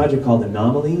 It's a project called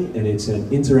Anomaly, and it's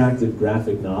an interactive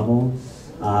graphic novel.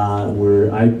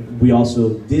 We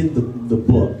also did the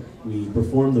book. We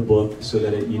performed the book so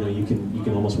that you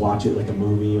can almost watch it like a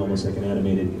movie, almost like an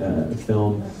animated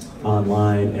film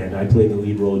online. And I played the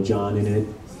lead role, John, in it.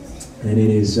 And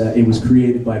it was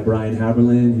created by Brian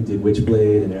Haberlin, who did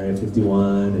Witchblade and Area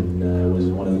 51, and was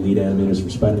one of the lead animators for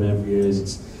Spider-Man for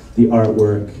years. The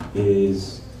artwork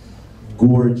is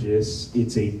gorgeous.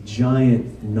 It's a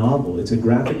giant novel. It's a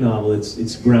graphic novel. It's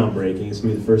groundbreaking. It's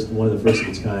going to be one of the first of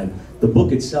its kind. The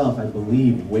book itself, I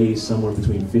believe, weighs somewhere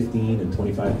between 15 and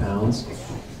 25 pounds.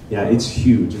 Yeah, it's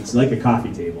huge. It's like a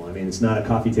coffee table. I mean, it's not a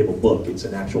coffee table book. It's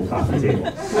an actual coffee table.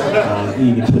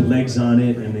 You can put legs on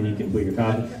it, and then you can put your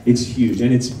coffee. It's huge,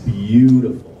 and it's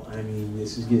beautiful. I mean,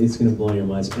 it's going to blow your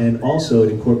minds. And also, it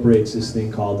incorporates this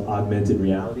thing called augmented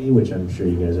reality, which I'm sure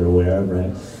you guys are aware of,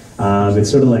 right?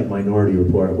 It's sort of like Minority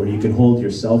Report, where you can hold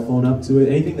your cell phone up to it.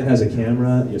 Anything that has a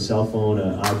camera, your cell phone,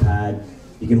 an iPad,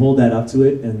 you can hold that up to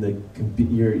it, and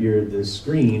the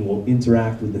screen will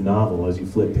interact with the novel as you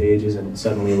flip pages, and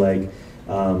suddenly, like,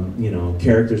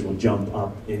 characters will jump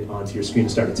up onto your screen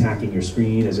and start attacking your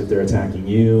screen as if they're attacking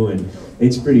you, and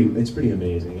it's pretty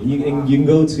amazing. And you can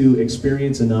go to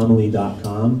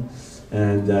experienceanomaly.com.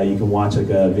 And you can watch like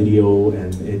a video,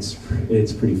 and it's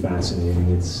pretty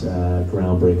fascinating. It's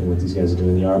groundbreaking what these guys are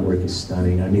doing. The artwork is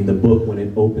stunning. I mean, the book, when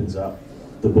it opens up,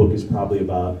 the book is probably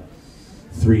about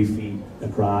 3 feet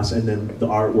across, and then the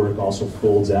artwork also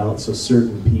folds out. So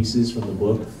certain pieces from the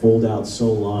book fold out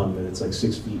so long that it's like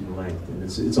 6 feet in length, and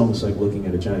it's almost like looking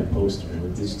at a giant poster.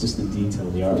 It's just the detail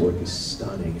in the artwork is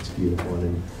stunning. It's beautiful,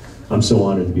 and I'm so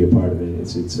honored to be a part of it.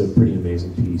 It's a pretty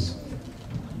amazing piece.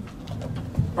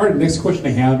 All right, next question I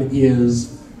have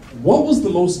is, what was the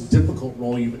most difficult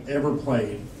role you've ever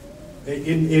played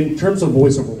in terms of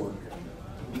voiceover work?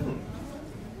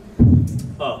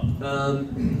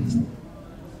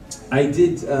 I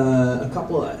did a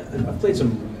couple. I played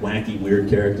some wacky, weird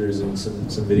characters in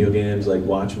some video games like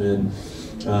Watchmen,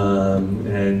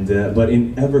 but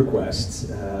in EverQuest,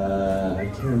 I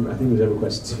can't remember. I think it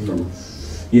was EverQuest 2.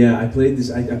 Yeah, I played this.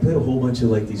 I played a whole bunch of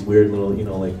like these weird little,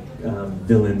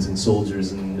 villains and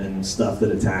soldiers and stuff that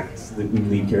attacked the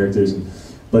lead characters.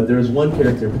 But there was one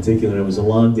character in particular. It was a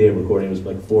long day of recording. It was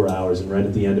like 4 hours, and right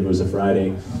at the end of it was a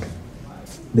Friday.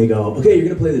 they go, okay, you're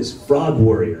gonna play this frog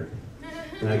warrior.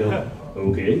 And I go,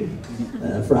 okay,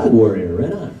 frog warrior,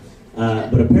 right on.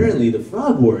 But apparently the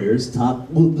frog warriors talk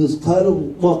with this kind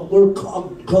of, well, they're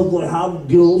because they have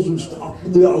gills and stuff.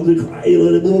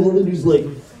 And he's like,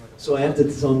 so I have to,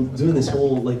 so I'm doing this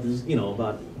whole, like, there's, you know,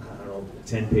 about, I don't know,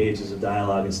 10 pages of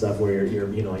dialogue and stuff where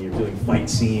you're you know, you're doing fight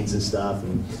scenes and stuff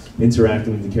and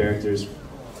interacting with the characters.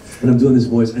 And I'm doing this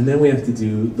voice, and then we have to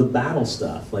do the battle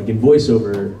stuff. Like in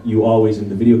voiceover, you always, in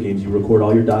the video games, you record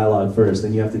all your dialogue first,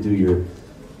 then you have to do your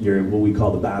what we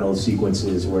call the battle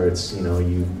sequences, where it's, you know,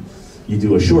 you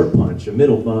do a short punch, a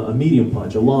medium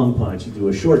punch, a long punch, you do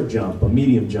a short jump, a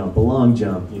medium jump, a long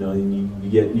jump, you know, and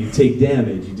you take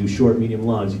damage, you do short, medium,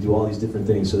 longs, you do all these different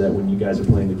things so that when you guys are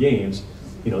playing the games,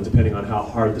 you know, depending on how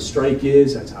hard the strike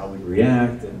is, that's how we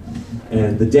react,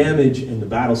 and the damage and the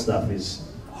battle stuff is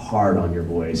hard on your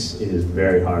voice. It is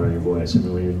very hard on your voice. I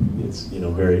mean, it's, you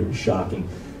know, very shocking.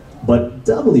 But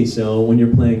doubly so when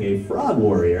you're playing a frog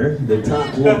warrior, the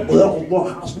top and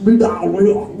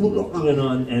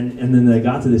then I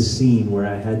got to this scene where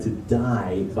I had to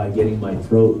die by getting my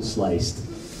throat sliced.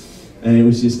 And it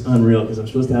was just unreal because I'm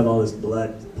supposed to have all this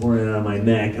blood pouring out of my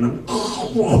neck and I'm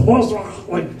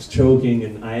like choking,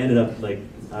 and I ended up like,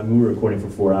 we were recording for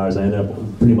 4 hours. I ended up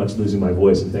pretty much losing my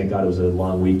voice, and thank God it was a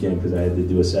long weekend because I had to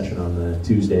do a session on the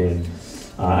Tuesday, and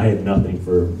I had nothing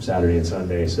for Saturday and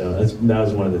Sunday, so that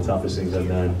was one of the toughest things I've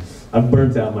done. I've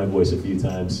burnt out my voice a few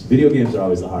times. Video games are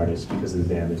always the hardest because of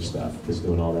the damage stuff, just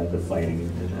doing all that, the fighting,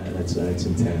 and that's it's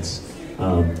intense.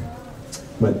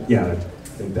 But yeah, I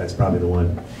think that's probably the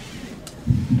one.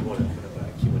 You want to put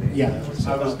up a Q&A? Yeah,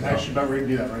 I was actually about ready to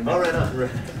do that right now. All right,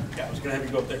 right. Yeah, I was going to have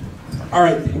you go up there. All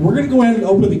right, we're going to go ahead and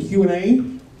open the Q&A.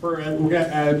 We're going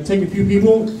to take a few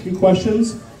people, a few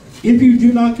questions. If you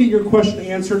do not get your question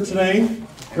answered today,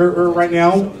 or right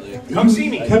now, Come see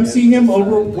me. Come see him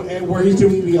over where he's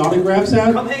doing the autographs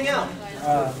at. Come hang out.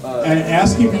 And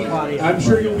ask him. I'm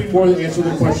sure you'll be more than answer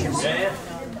the questions. Yeah.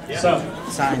 So,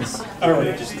 Signs. all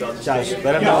right. Josh,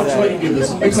 let him Yeah, I'll know just let you do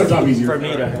this. Makes our job easier. for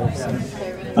me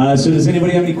to. So does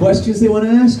anybody have any questions they want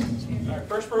to ask? All right,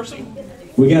 first person.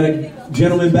 We got a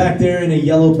gentleman back there in a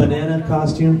yellow banana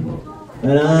costume.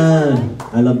 Right on.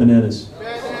 I love bananas.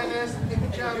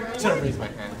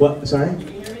 What? Sorry?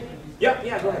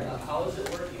 Yeah, go ahead. How is it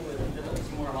working with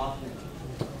Vincent Corazza?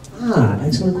 Ah,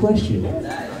 excellent question.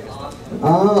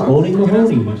 Owning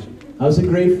Mahoney. That was a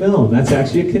great film. That's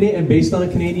actually a Canadian, based on a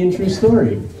Canadian true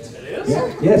story. It is?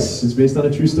 Yeah, yes, it's based on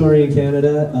a true story in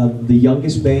Canada. The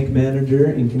youngest bank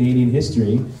manager in Canadian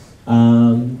history,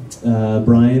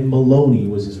 Brian Maloney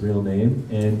was his real name,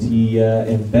 and he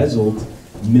embezzled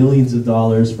millions of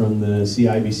dollars from the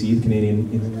CIBC, the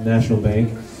Canadian National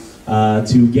Bank,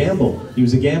 to gamble. He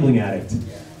was a gambling addict,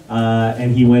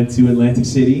 and he went to Atlantic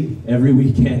City every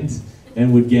weekend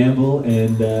and would gamble,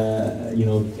 and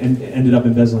and ended up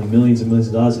embezzling millions and millions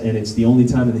of dollars. And it's the only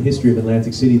time in the history of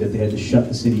Atlantic City that they had to shut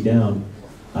the city down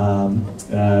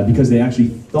because they actually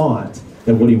thought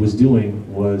that what he was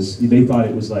doing was, they thought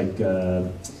it was like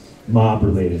mob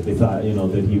related. They thought,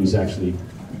 that he was actually,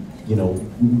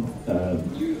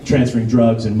 transferring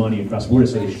drugs and money across the border,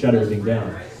 so they shut everything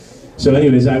down. So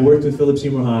anyways, I worked with Philip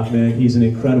Seymour Hoffman. He's an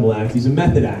incredible actor. He's a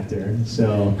method actor,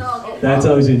 so that's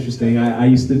always interesting. I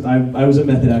was a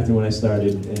method actor when I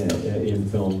started in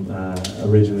film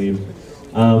originally.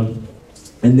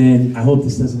 And then, I hope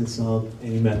this doesn't insult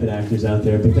any method actors out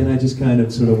there, but then I just kind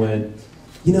of sort of went,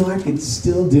 I could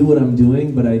still do what I'm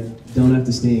doing, but I don't have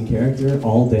to stay in character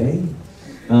all day.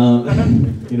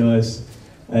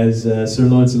 As Sir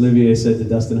Laurence Olivier said to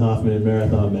Dustin Hoffman in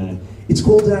Marathon Man, "It's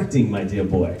called acting, my dear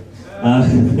boy."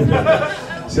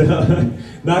 So,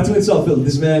 not to insult Phil,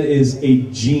 this man is a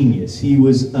genius. He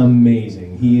was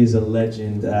amazing. He is a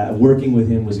legend. Working with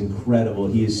him was incredible.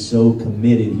 He is so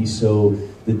committed. He's so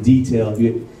the detail,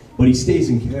 but he stays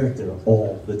in character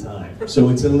all the time. So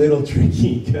it's a little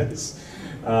tricky because,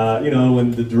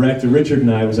 when the director Richard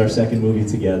and I, was our second movie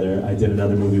together. I did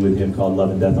another movie with him called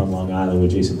Love and Death on Long Island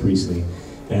with Jason Priestley,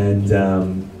 and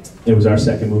it was our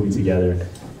second movie together.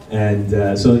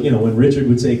 And so, when Richard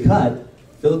would say cut,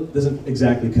 Philip doesn't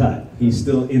exactly cut. He's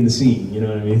still in the scene, you know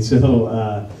what I mean? So,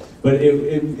 but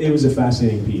it was a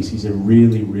fascinating piece. He's a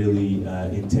really, really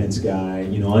intense guy.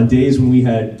 On days when we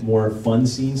had more fun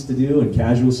scenes to do and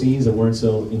casual scenes that weren't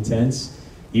so intense,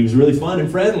 he was really fun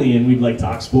and friendly, and we'd like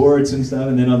talk sports and stuff.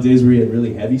 And then on days where he had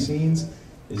really heavy scenes,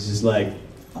 it's just like,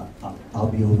 I'll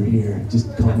be over here.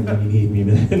 Just call me when you need me,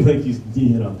 man. Like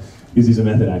because he's a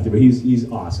method actor, but he's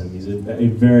awesome. He's a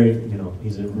very,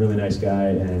 he's a really nice guy,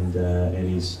 and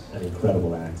he's an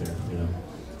incredible actor.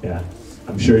 Yeah.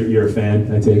 I'm sure you're a fan,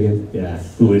 I take it? Yeah,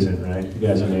 who isn't, right? You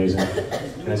guys are amazing.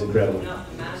 You guys are incredible.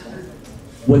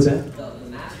 What's that? The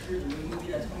Master, the new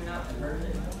movie that's coming out, I've heard of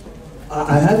it.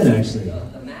 I haven't actually.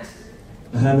 The Master.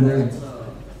 I haven't heard.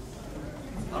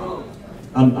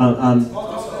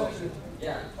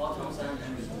 Yeah, Baltimore Sound.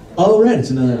 Oh, right,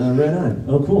 it's right on.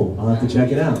 Oh, cool. I'll have to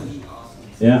check it out.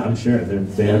 Yeah, I'm sure.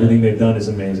 Everything they've done is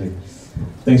amazing.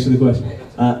 Thanks for the question.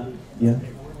 Yeah?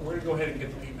 We're gonna go ahead and get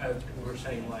the people who are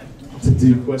saying live. To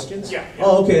do questions? Yeah.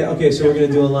 Oh, okay, so we're going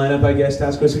to do a lineup, I guess.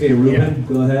 Task question. Okay, Ruben,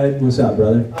 go ahead. What's up,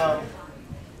 brother?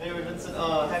 Anyway, Vincent,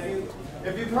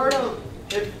 if you've heard of,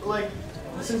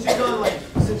 since you've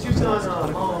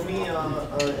done Mamma Mia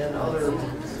and other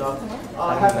stuff,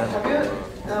 have you,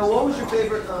 what was your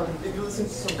favorite, if you listen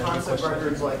to some concept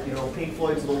records like, Pink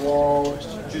Floyd's The Wall,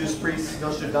 Judas Priest's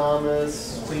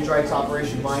Nostradamus, Clean Strike's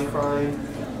Operation Mindcrime,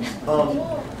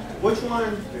 which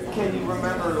one can you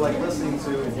remember, listening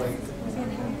to,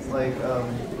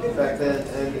 back then?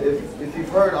 And if you've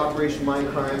heard Operation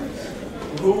Mindcrime,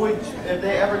 if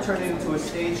they ever turned it into a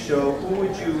stage show, who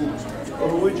would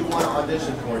you want to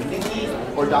audition for, Nikki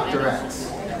or Dr.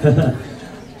 X?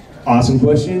 Awesome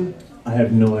question. I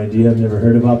have no idea. I've never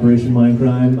heard of Operation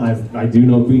Mindcrime. I do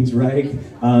know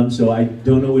Queensryche, so I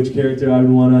don't know which character I would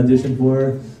want to audition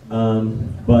for.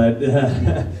 But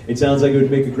it sounds like it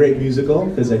would make a great musical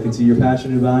because I can see you're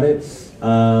passionate about it.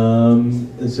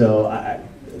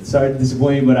 Sorry to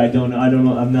disappoint you, but I don't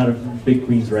know. I'm not a big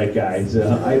Queensryche guy.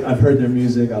 So I've heard their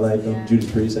music. I like them. Judas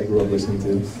Priest, I grew up listening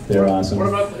to. They're awesome. What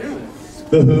about The Who?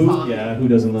 The Who? Yeah, who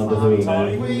doesn't love The Who,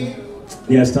 man?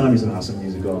 Yes, Tommy's an awesome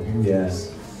musical. Yes.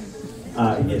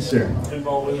 Yes, sir.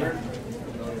 Involved with her?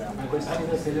 My question is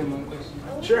a Sailor Moon question.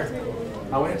 Sure.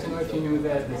 I wanted to know if you knew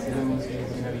that the Sailor Moon series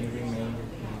is going to be remade in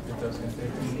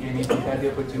 2013, and if you had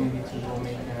the opportunity to go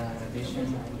make an audition,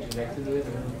 would you like to do it?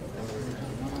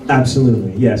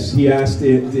 Absolutely, yes. He asked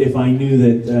if I knew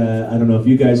that, I don't know if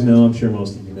you guys know, I'm sure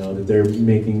most of you know, that they're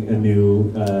making a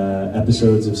new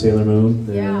episodes of Sailor Moon.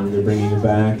 They're bringing it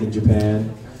back in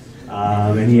Japan.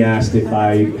 And he asked if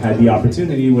I had the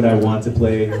opportunity, would I want to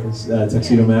play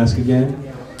Tuxedo Mask again?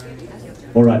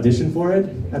 Or audition for it?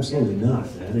 Absolutely not,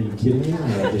 man. Are you kidding me? I'm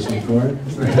not auditioning for it.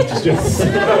 Just joking.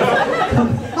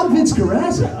 I'm Vince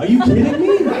Corazza. Are you kidding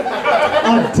me?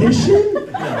 Audition?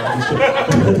 No, I'm just joking.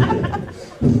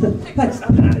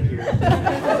 I'm out of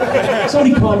here.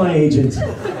 Somebody call my agent.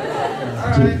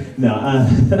 No,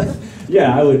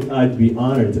 yeah, I'd be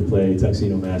honored to play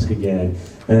Tuxedo Mask again.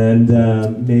 And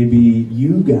maybe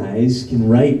you guys can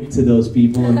write to those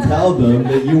people and tell them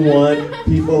that you want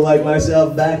people like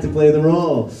myself back to play the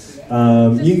role.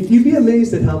 You'd be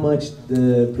amazed at how much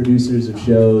the producers of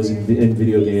shows and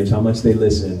video games, how much they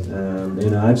listen.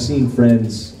 I've seen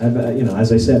friends,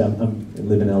 as I said, I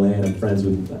live in LA and I'm friends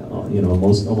with,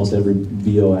 almost every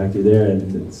VO actor there,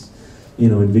 and it's,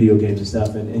 in video games and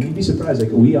stuff, and you'd be surprised,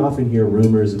 we often hear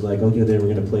rumors of okay, they were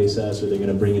going to place us, or they're going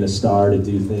to bring in a star to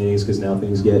do things, because now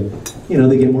things get,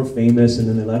 they get more famous, and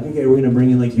then they're like, okay, we're going to bring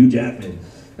in Hugh Jackman.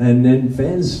 And then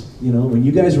fans, when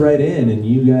you guys write in and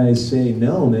you guys say,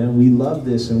 no, man, we love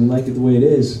this and we like it the way it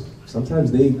is,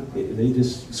 sometimes they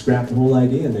just scrap the whole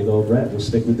idea and they go, Brett, we'll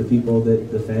stick with the people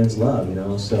that the fans love,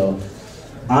 so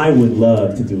I would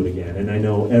love to do it again. And I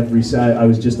know I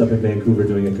was just up in Vancouver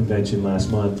doing a convention last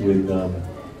month with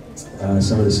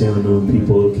some of the Sailor Moon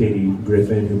people, Katie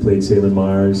Griffin, who played Sailor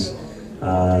Mars,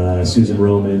 Susan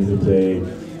Roman, who played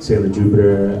Sailor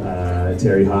Jupiter,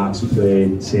 Terry Hawks, who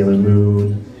played Sailor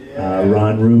Moon,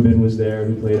 Ron Rubin was there,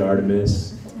 who played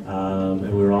Artemis, and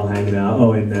we were all hanging out.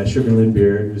 Oh, and Sugar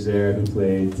Lindbeard was there, who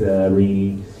played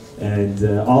Rini. And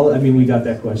we got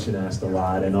that question asked a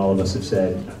lot, and all of us have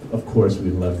said, of course,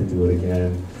 we'd love to do it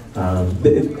again.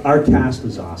 Our cast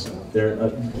was awesome.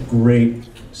 They're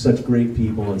such great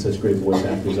people and such great voice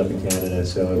actors up in Canada,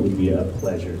 so it would be a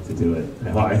pleasure to do it.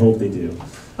 I hope they do.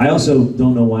 I also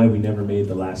don't know why we never made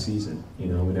the last season. We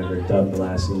never dubbed the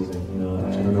last season.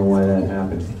 I don't know why that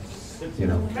happened.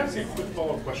 Can I ask you a quick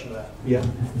follow-up question to that? Yeah.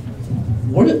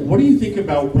 What do you think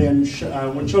about when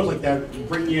shows like that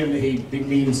bring in a big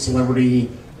name celebrity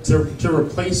to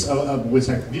replace a voice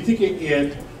actor? Do you think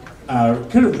it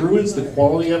kind of ruins the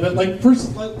quality of it?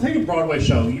 Take a Broadway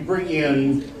show. You bring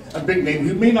in a big name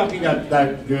who may not be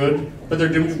that good, but they're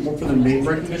doing it more for the name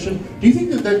recognition. Do you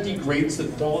think that degrades the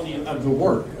quality of the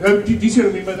work? Do you see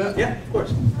what I mean by that? Yeah, of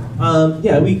course.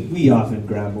 We often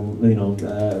grapple,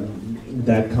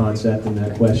 that concept and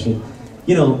that question.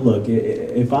 Look,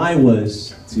 if I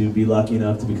was to be lucky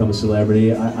enough to become a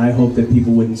celebrity, I hope that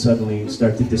people wouldn't suddenly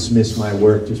start to dismiss my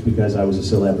work just because I was a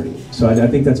celebrity. So I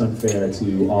think that's unfair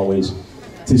to always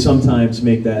to sometimes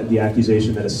make that the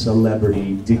accusation that a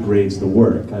celebrity degrades the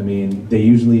work. I mean, they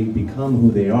usually become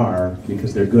who they are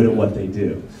because they're good at what they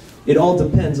do. It all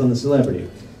depends on the celebrity.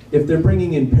 If they're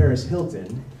bringing in Paris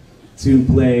Hilton to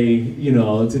play, you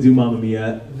know, to do Mamma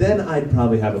Mia, then I'd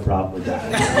probably have a problem with that.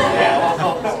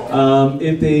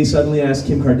 If they suddenly ask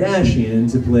Kim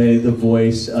Kardashian to play the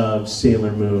voice of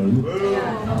Sailor Moon,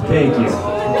 thank you.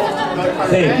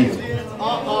 Thank you.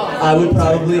 I would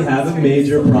probably have a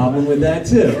major problem with that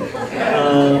too.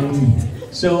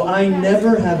 So I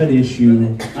never have an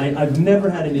issue, I've never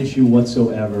had an issue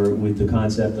whatsoever with the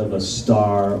concept of a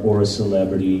star or a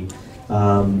celebrity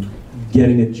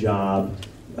getting a job.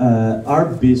 Our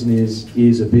business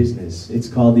is a business. It's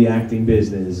called the acting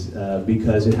business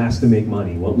because it has to make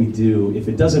money. What we do, if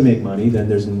it doesn't make money, then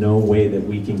there's no way that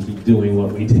we can keep doing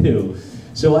what we do.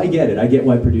 So I get it. I get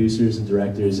why producers and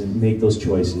directors make those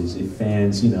choices. If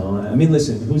fans, you know, I mean,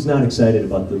 listen, who's not excited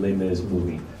about the Les Mis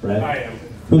movie, right? I am.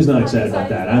 Who's not excited about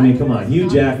that? I mean, come on, Hugh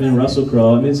Jackman, Russell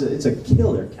Crowe. I mean, it's a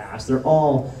killer cast. They're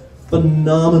all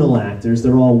phenomenal actors.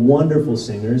 They're all wonderful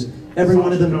singers. Every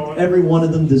one of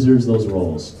them deserves those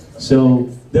roles. So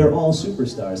they're all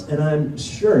superstars, and I'm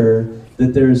sure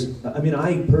that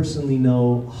I personally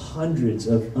know hundreds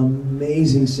of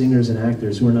amazing singers and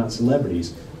actors who are not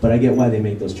celebrities, but I get why they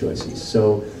make those choices.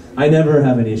 So I never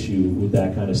have an issue with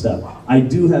that kind of stuff. I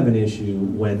do have an issue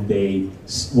when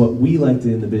what we like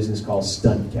to in the business call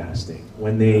stunt casting.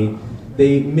 When they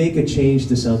make a change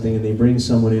to something and they bring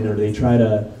someone in, or they try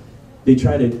to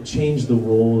change the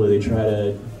role, or they try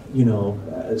to, you know,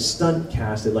 stunt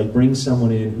cast it, like bring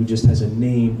someone in who just has a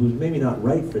name who's maybe not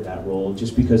right for that role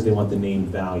just because they want the name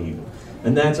value.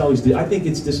 And that's always, I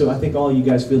think all you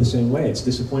guys feel the same way. It's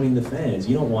disappointing the fans.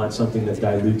 You don't want something that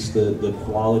dilutes the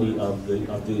quality of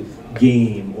the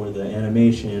game or the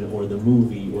animation or the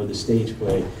movie or the stage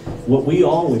play. What we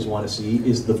always want to see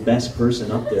is the best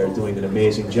person up there doing an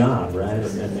amazing job, right?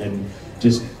 And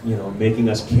just, you know, making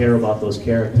us care about those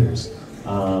characters.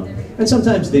 And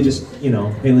sometimes they just, you know,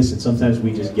 hey, listen, sometimes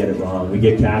we just get it wrong. We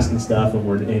get cast and stuff, and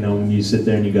we're, you know, when you sit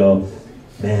there and you go,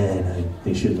 man,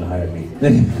 they shouldn't have hired me.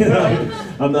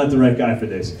 I'm not the right guy for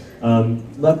this.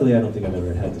 Luckily, I don't think I've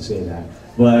ever had to say that.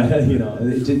 But, you know,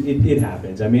 it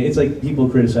happens. I mean, it's like people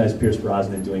criticize Pierce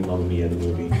Brosnan doing Mamma Mia, the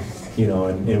movie, you know,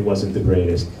 and it wasn't the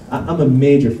greatest. I'm a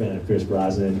major fan of Pierce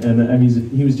Brosnan, and I mean,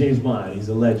 he was James Bond. He's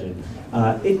a legend.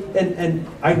 And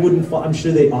I wouldn't. I'm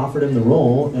sure they offered him the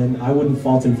role, and I wouldn't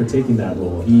fault him for taking that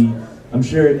role. I'm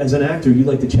sure as an actor, you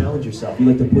like to challenge yourself. You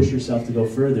like to push yourself to go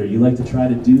further. You like to try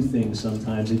to do things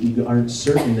sometimes that you aren't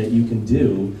certain that you can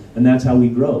do, and that's how we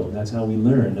grow. That's how we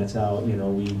learn. That's how, you know,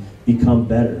 we become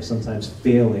better. Sometimes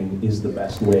failing is the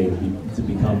best way to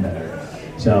become better.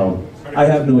 So I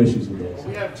have no issues with this.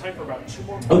 We have time for about 2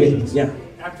 more questions. Okay, yeah.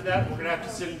 After that, we're going to have to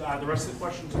send the rest of the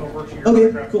questions over to your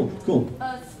Okay, photograph. cool.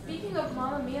 Speaking of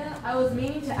Mamma Mia, I was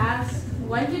meaning to ask,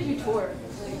 when did you tour?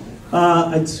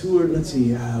 I toured, let's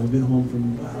see, we've been home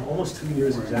from almost 2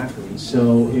 years exactly.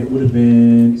 So it would have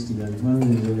been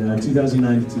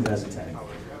 2009 to 2010.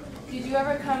 Did you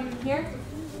ever come here?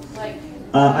 Like,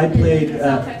 I played,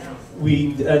 South Texas?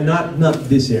 not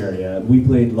this area. We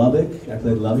played Lubbock. I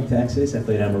played Lubbock, Texas. I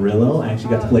played Amarillo. I actually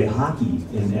got to play hockey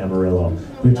in Amarillo,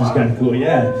 which was kind of cool.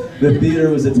 Yeah, the theater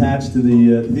was attached to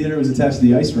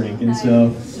the ice rink, and so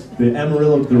the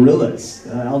Amarillo Gorillas.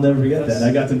 I'll never forget that.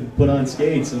 I got to put on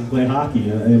skates and play hockey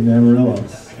in Amarillo,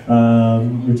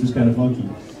 which was kind of funky.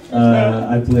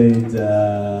 I played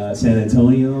San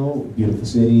Antonio, beautiful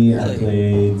city. I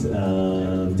played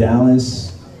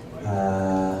Dallas.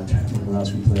 I'm trying to remember what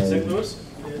else we played. St. Louis?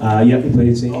 Yep, we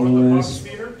played St. Louis.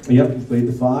 Theater? Yep, we played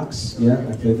the Fox. Yeah,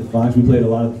 I played the Fox. We played a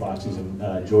lot of the Foxes in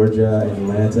Georgia and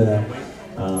Atlanta.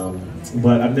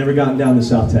 But I've never gotten down to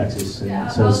South Texas. Yeah,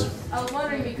 so I was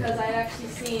wondering because I had actually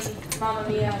seen Mamma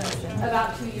Mia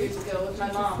about 2 years ago with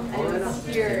my mom, and it was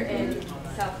here in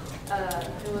South,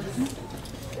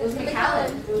 it was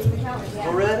McAllen. It was McAllen, yeah.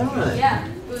 Oh, right on. Yeah,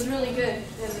 it was really good.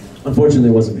 And unfortunately,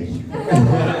 it wasn't me.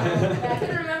 I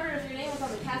couldn't remember if your name was on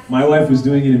the cast. My wife was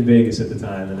doing it in Vegas at the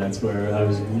time, and that's where I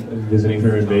was visiting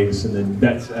her in Vegas, and then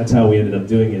that's how we ended up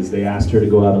doing it. Is they asked her to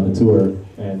go out on the tour,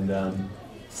 and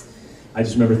I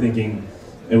just remember thinking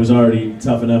it was already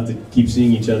tough enough to keep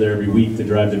seeing each other every week to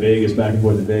drive to Vegas, back and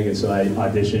forth to Vegas, so I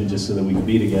auditioned just so that we could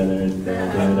be together, and they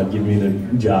ended up giving me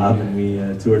the job, and we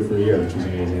toured for a year, which was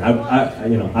amazing.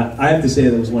 I have to say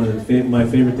that was one of my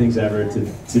favorite things ever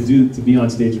to be on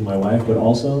stage with my wife, but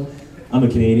also I'm a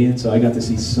Canadian, so I got to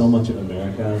see so much of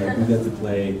America. Like we got to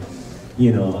play,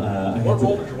 you know. What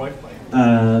role did your wife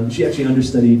play? She actually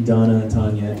understudied Donna,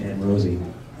 Tanya, and Rosie.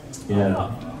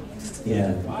 Yeah.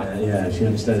 Yeah. She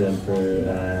understudied them for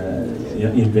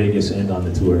in Vegas and on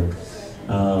the tour.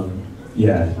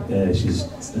 She's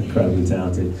incredibly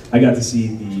talented. I got to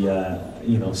see the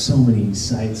so many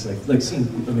sites like seeing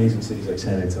amazing cities like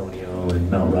San Antonio and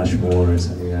Mount Rushmore and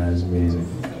something like that. It was amazing.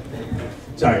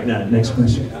 Sorry, next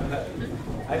question.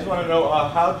 I just want to know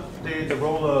how did the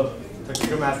role of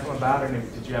Tuxedo Mask come about,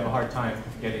 and did you have a hard time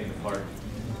getting the part?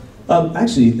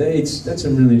 Actually, that's a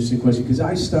really interesting question because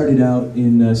I started out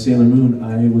in Sailor Moon.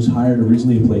 I was hired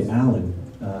originally to play Alan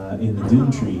in the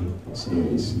Doomtree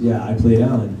series. Yeah, I played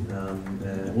Alan.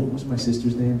 What was my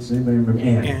sister's name? Does anybody remember?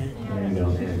 Anne. There you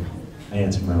go, Anne. I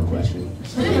answered my own question.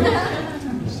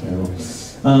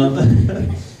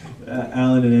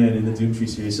 Alan and Anne in the Doomtree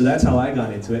series. So that's how I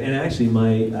got into it. And actually,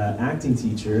 my acting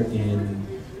teacher in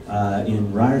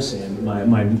Ryerson, my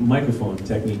microphone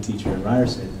technique teacher in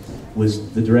Ryerson,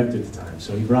 was the director at the time.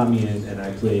 So he brought me in, and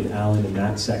I played Alan in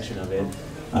that section of it.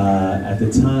 At the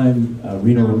time,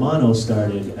 Reno Romano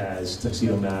started as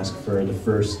Tuxedo Mask for the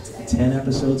first 10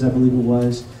 episodes, I believe it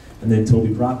was. And then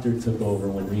Toby Proctor took over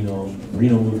when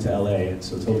Reno moved to LA, and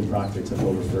so Toby Proctor took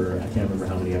over for, I can't remember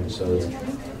how many episodes.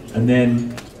 And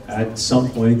then at some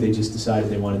point, they just decided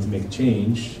they wanted to make a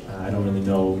change. I don't really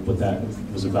know what that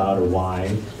was about or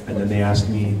why. And then they asked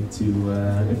me to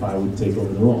if I would take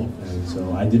over the role. And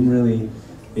so I didn't really.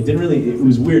 It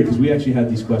was weird because we actually had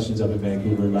these questions up in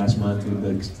Vancouver last month with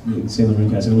the Sailor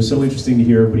Moon cast, and it was so interesting to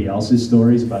hear everybody else's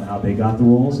stories about how they got the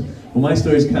roles. Well, my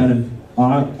story is kind of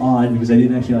odd because I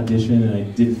didn't actually audition, and I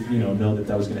didn't, know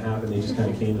that was going to happen. They just kind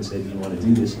of came and said, "Do you want to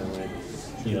do this?" And I went,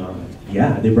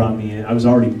 yeah. They brought me in. I was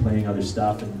already playing other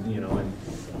stuff, and and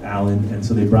Alan, and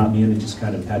so they brought me in and just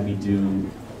kind of had me do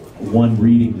one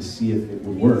reading to see if it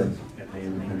would work, and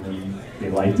then they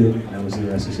liked it, and that was the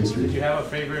rest is history. Did you have a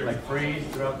favorite phrase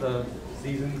throughout the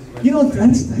seasons?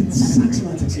 That sucks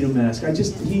about Tuxedo Mask.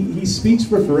 He speaks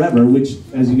for forever, which,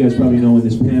 as you guys probably know in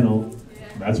this panel,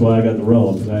 that's why I got the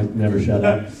role, because I never shut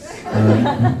up.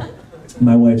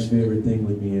 My wife's favorite thing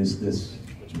with me is this,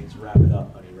 which means wrap it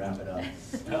up, honey, wrap it up.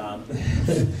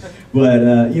 But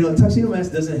Tuxedo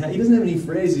Mask doesn't have any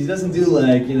phrases. He doesn't do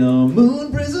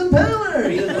moon prism power.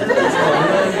 He doesn't have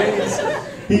that stuff.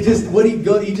 He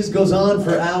just goes on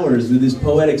for hours with his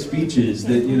poetic speeches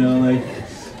that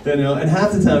and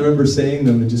half the time I remember saying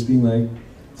them and just being like,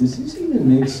 does this even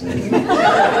make sense?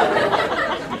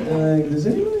 Does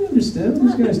anybody understand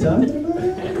what this guy's talking about?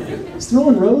 He's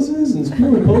throwing roses and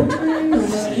spewing poetry.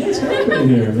 What's happening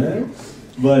here, man?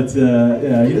 But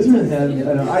he doesn't really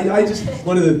have. I just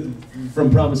from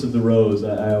Promise of the Rose.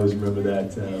 I always remember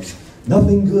that.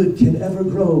 Nothing good can ever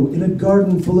grow in a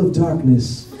garden full of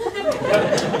darkness.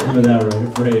 Remember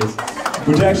that phrase,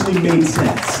 which actually made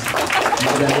sense.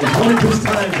 That was one of those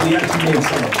times that he actually made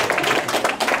sense.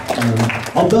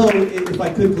 Although, if I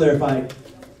could clarify,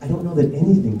 I don't know that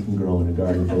anything can grow in a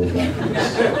garden full of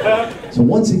darkness. So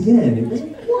once again, it was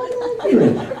quite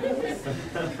accurate.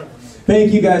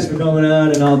 Thank you guys for coming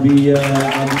out, and I'll be doing my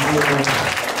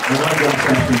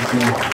questions.